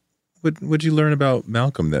you learn about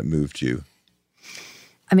Malcolm that moved you?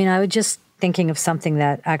 I was just thinking of something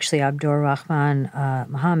that actually Abdur Rahman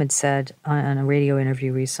Muhammad said on a radio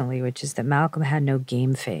interview recently, which is that Malcolm had no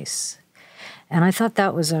game face. And I thought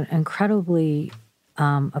that was an incredibly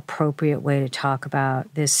appropriate way to talk about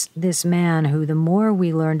this man who, the more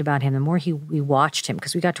we learned about him, the more we watched him,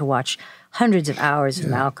 because we got to watch hundreds of hours of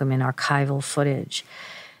Malcolm in archival footage.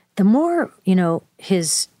 The more,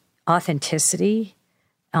 his authenticity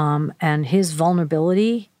and his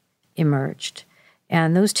vulnerability emerged.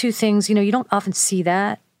 And those two things, you don't often see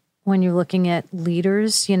that when you're looking at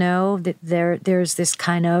leaders, that there's this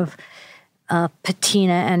kind of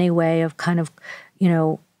patina anyway of kind of,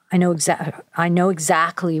 I know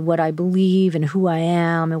exactly what I believe and who I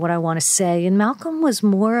am and what I want to say. And Malcolm was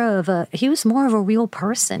more of a real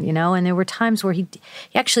person, and there were times where he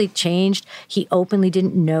actually changed. He openly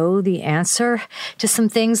didn't know the answer to some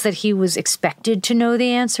things that he was expected to know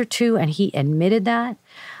the answer to, and he admitted that.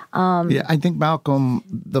 I think Malcolm,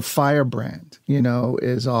 the firebrand,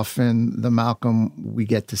 is often the Malcolm we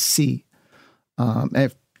get to see.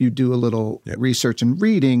 If you do a little research and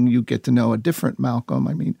reading, you get to know a different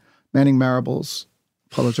Malcolm. Manning Marable's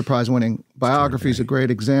Pulitzer Prize-winning biography is a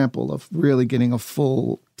great example of really getting a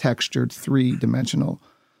full, textured, three-dimensional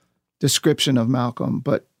description of Malcolm.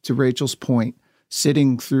 But to Rachel's point,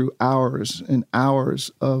 sitting through hours and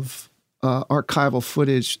hours of archival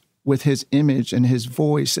footage with his image and his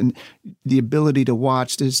voice and the ability to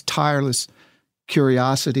watch his tireless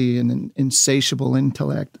curiosity and an insatiable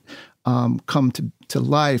intellect come to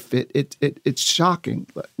life. It's shocking,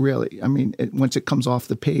 really. I mean, once it comes off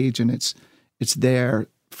the page and it's there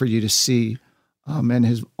for you to see, and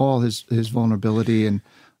his vulnerability and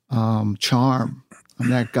charm. I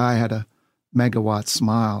mean, that guy had a megawatt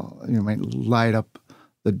smile. Light up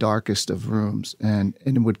the darkest of rooms, and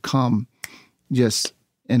it would come just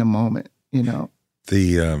in a moment.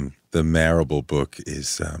 The Marable book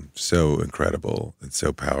is so incredible and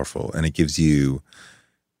so powerful, and it gives you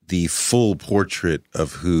the full portrait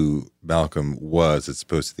of who Malcolm was, as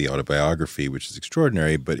opposed to the autobiography, which is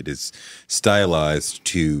extraordinary, but it is stylized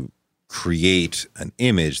to create an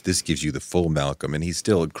image. This gives you the full Malcolm, and he's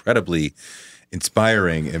still incredibly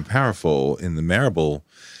inspiring and powerful in the Marable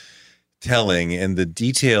telling. And the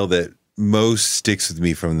detail that most sticks with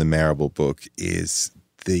me from the Marable book is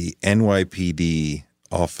the NYPD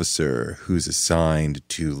officer who's assigned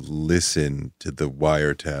to listen to the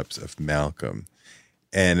wiretaps of Malcolm.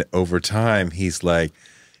 And over time, he's like,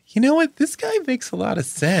 you know what? This guy makes a lot of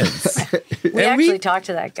sense. we actually talked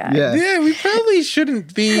to that guy. Yeah, we probably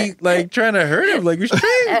shouldn't be trying to hurt him. We should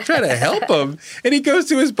try to help him. And he goes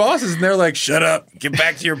to his bosses, and they're like, "Shut up! Get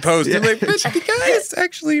back to your post." Yeah. But the guy is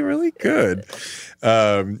actually really good.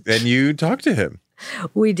 And you talked to him.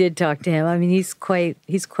 We did talk to him. I mean, he's quite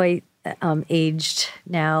aged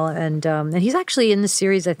now, and he's actually in the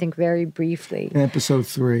series, I think, very briefly. In episode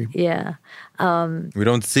 3. Yeah. We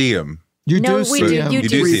don't see him. You do see him. You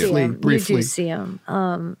do see him. Briefly. You do see him,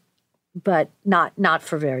 but not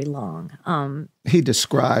for very long. He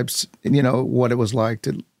describes, what it was like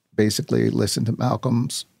to basically listen to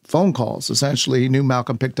Malcolm's phone calls. Essentially, he knew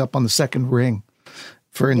Malcolm picked up on the second ring,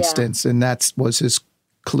 for instance, and that was his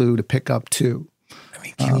clue to pick up too. I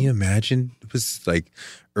mean, can you imagine? It was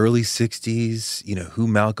early 60s, who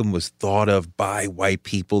Malcolm was thought of by white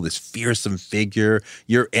people, this fearsome figure.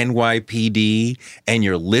 You're NYPD and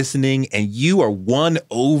you're listening and you are won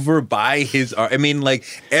over by his,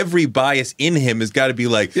 every bias in him has got to be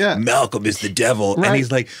Malcolm is the devil. Right. And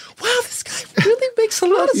he's like, wow, this guy really makes a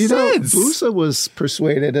lot of sense. Boussa was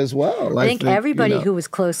persuaded as well. I think everybody who was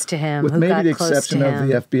close to him, with maybe the exception of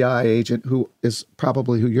the FBI agent who is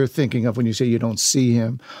probably who you're thinking of when you say you don't see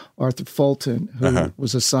him, Arthur Fulton, who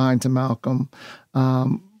was assigned to Malcolm,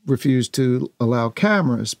 refused to allow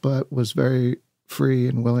cameras, but was very free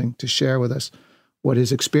and willing to share with us what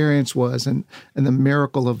his experience was. And the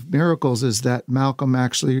miracle of miracles is that Malcolm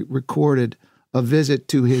actually recorded a visit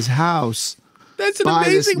to his house. That's an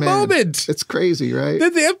amazing moment. It's crazy, right?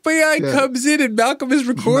 Then the FBI comes in and Malcolm is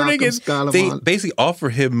recording and they basically offer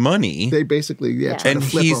him money. They basically, try and to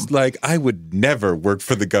flip he's him. Like, I would never work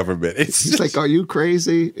for the government. He's like, are you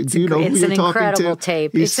crazy? Do you know who you're talking to? It's an incredible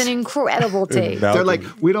tape. It's an incredible tape. They're like,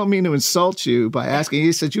 we don't mean to insult you by asking.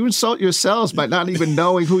 He said, you insult yourselves by not even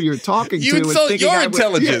knowing who you're talking to. You insult your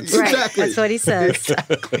intelligence. Right, exactly. That's what he says.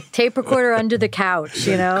 Exactly. Tape recorder under the couch,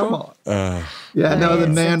 Come on. The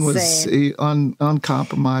man was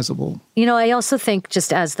uncompromisable. I also think,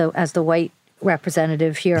 just as the white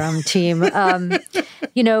representative here on the team, I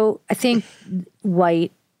think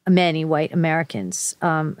many white Americans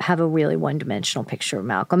have a really one-dimensional picture of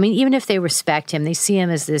Malcolm. I mean, even if they respect him, they see him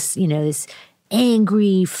as this, this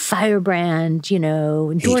angry firebrand,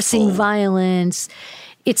 endorsing violence.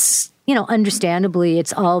 It's, understandably,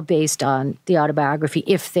 it's all based on the autobiography,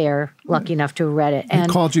 if they're lucky enough to have read it. And he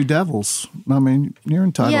called you devils. I mean, you're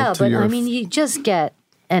entitled to your... Yeah, but you just get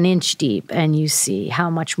an inch deep and you see how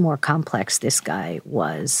much more complex this guy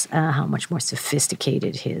was, how much more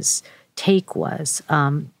sophisticated his take was,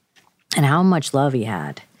 and how much love he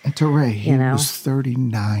had. And Touré, he was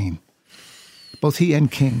 39. Both he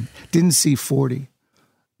and King didn't see 40.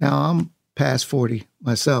 Now, I'm past 40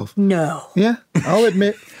 myself. No. Yeah, I'll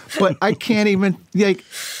admit. But I can't even,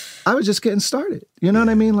 I was just getting started. You know what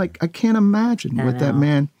I mean? I can't imagine what that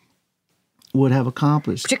man would have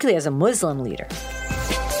accomplished. Particularly as a Muslim leader.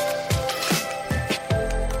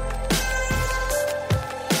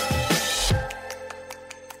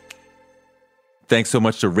 Thanks so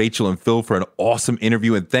much to Rachel and Phil for an awesome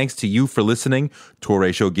interview, and thanks to you for listening.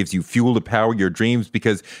 Touré Show gives you fuel to power your dreams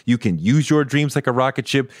because you can use your dreams like a rocket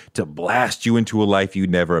ship to blast you into a life you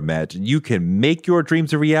never imagined. You can make your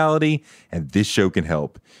dreams a reality, and this show can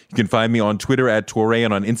help. You can find me on Twitter at Touré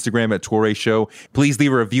and on Instagram at Touré Show. Please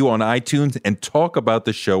leave a review on iTunes and talk about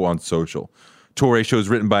the show on social. Touré Show is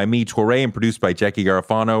written by me, Touré, and produced by Jackie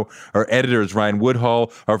Garofano. Our editor is Ryan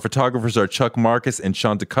Woodhull. Our photographers are Chuck Marcus and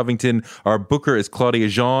Shanta Covington. Our booker is Claudia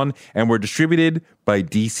Jean, and we're distributed by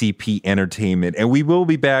DCP Entertainment. And we will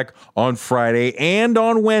be back on Friday and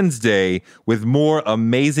on Wednesday with more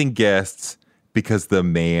amazing guests because the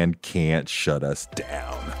man can't shut us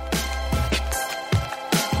down.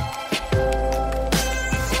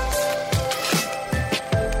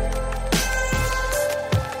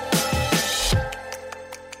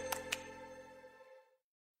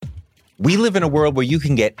 We live in a world where you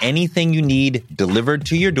can get anything you need delivered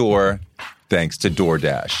to your door thanks to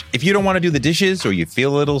DoorDash. If you don't want to do the dishes or you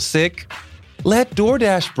feel a little sick, let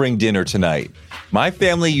DoorDash bring dinner tonight. My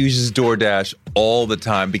family uses DoorDash all the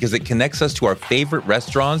time because it connects us to our favorite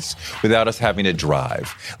restaurants without us having to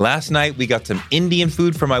drive. Last night, we got some Indian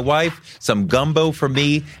food for my wife, some gumbo for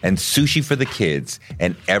me, and sushi for the kids.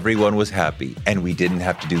 And everyone was happy, and we didn't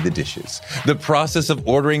have to do the dishes. The process of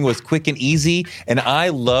ordering was quick and easy, and I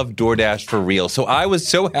love DoorDash for real. So I was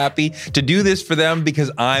so happy to do this for them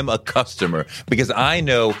because I'm a customer, because I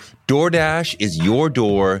know DoorDash is your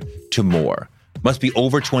door to more. Must be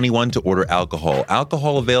over 21 to order alcohol.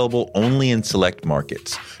 Alcohol available only in select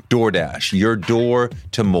markets. DoorDash, your door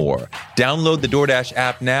to more. Download the DoorDash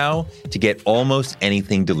app now to get almost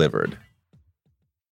anything delivered.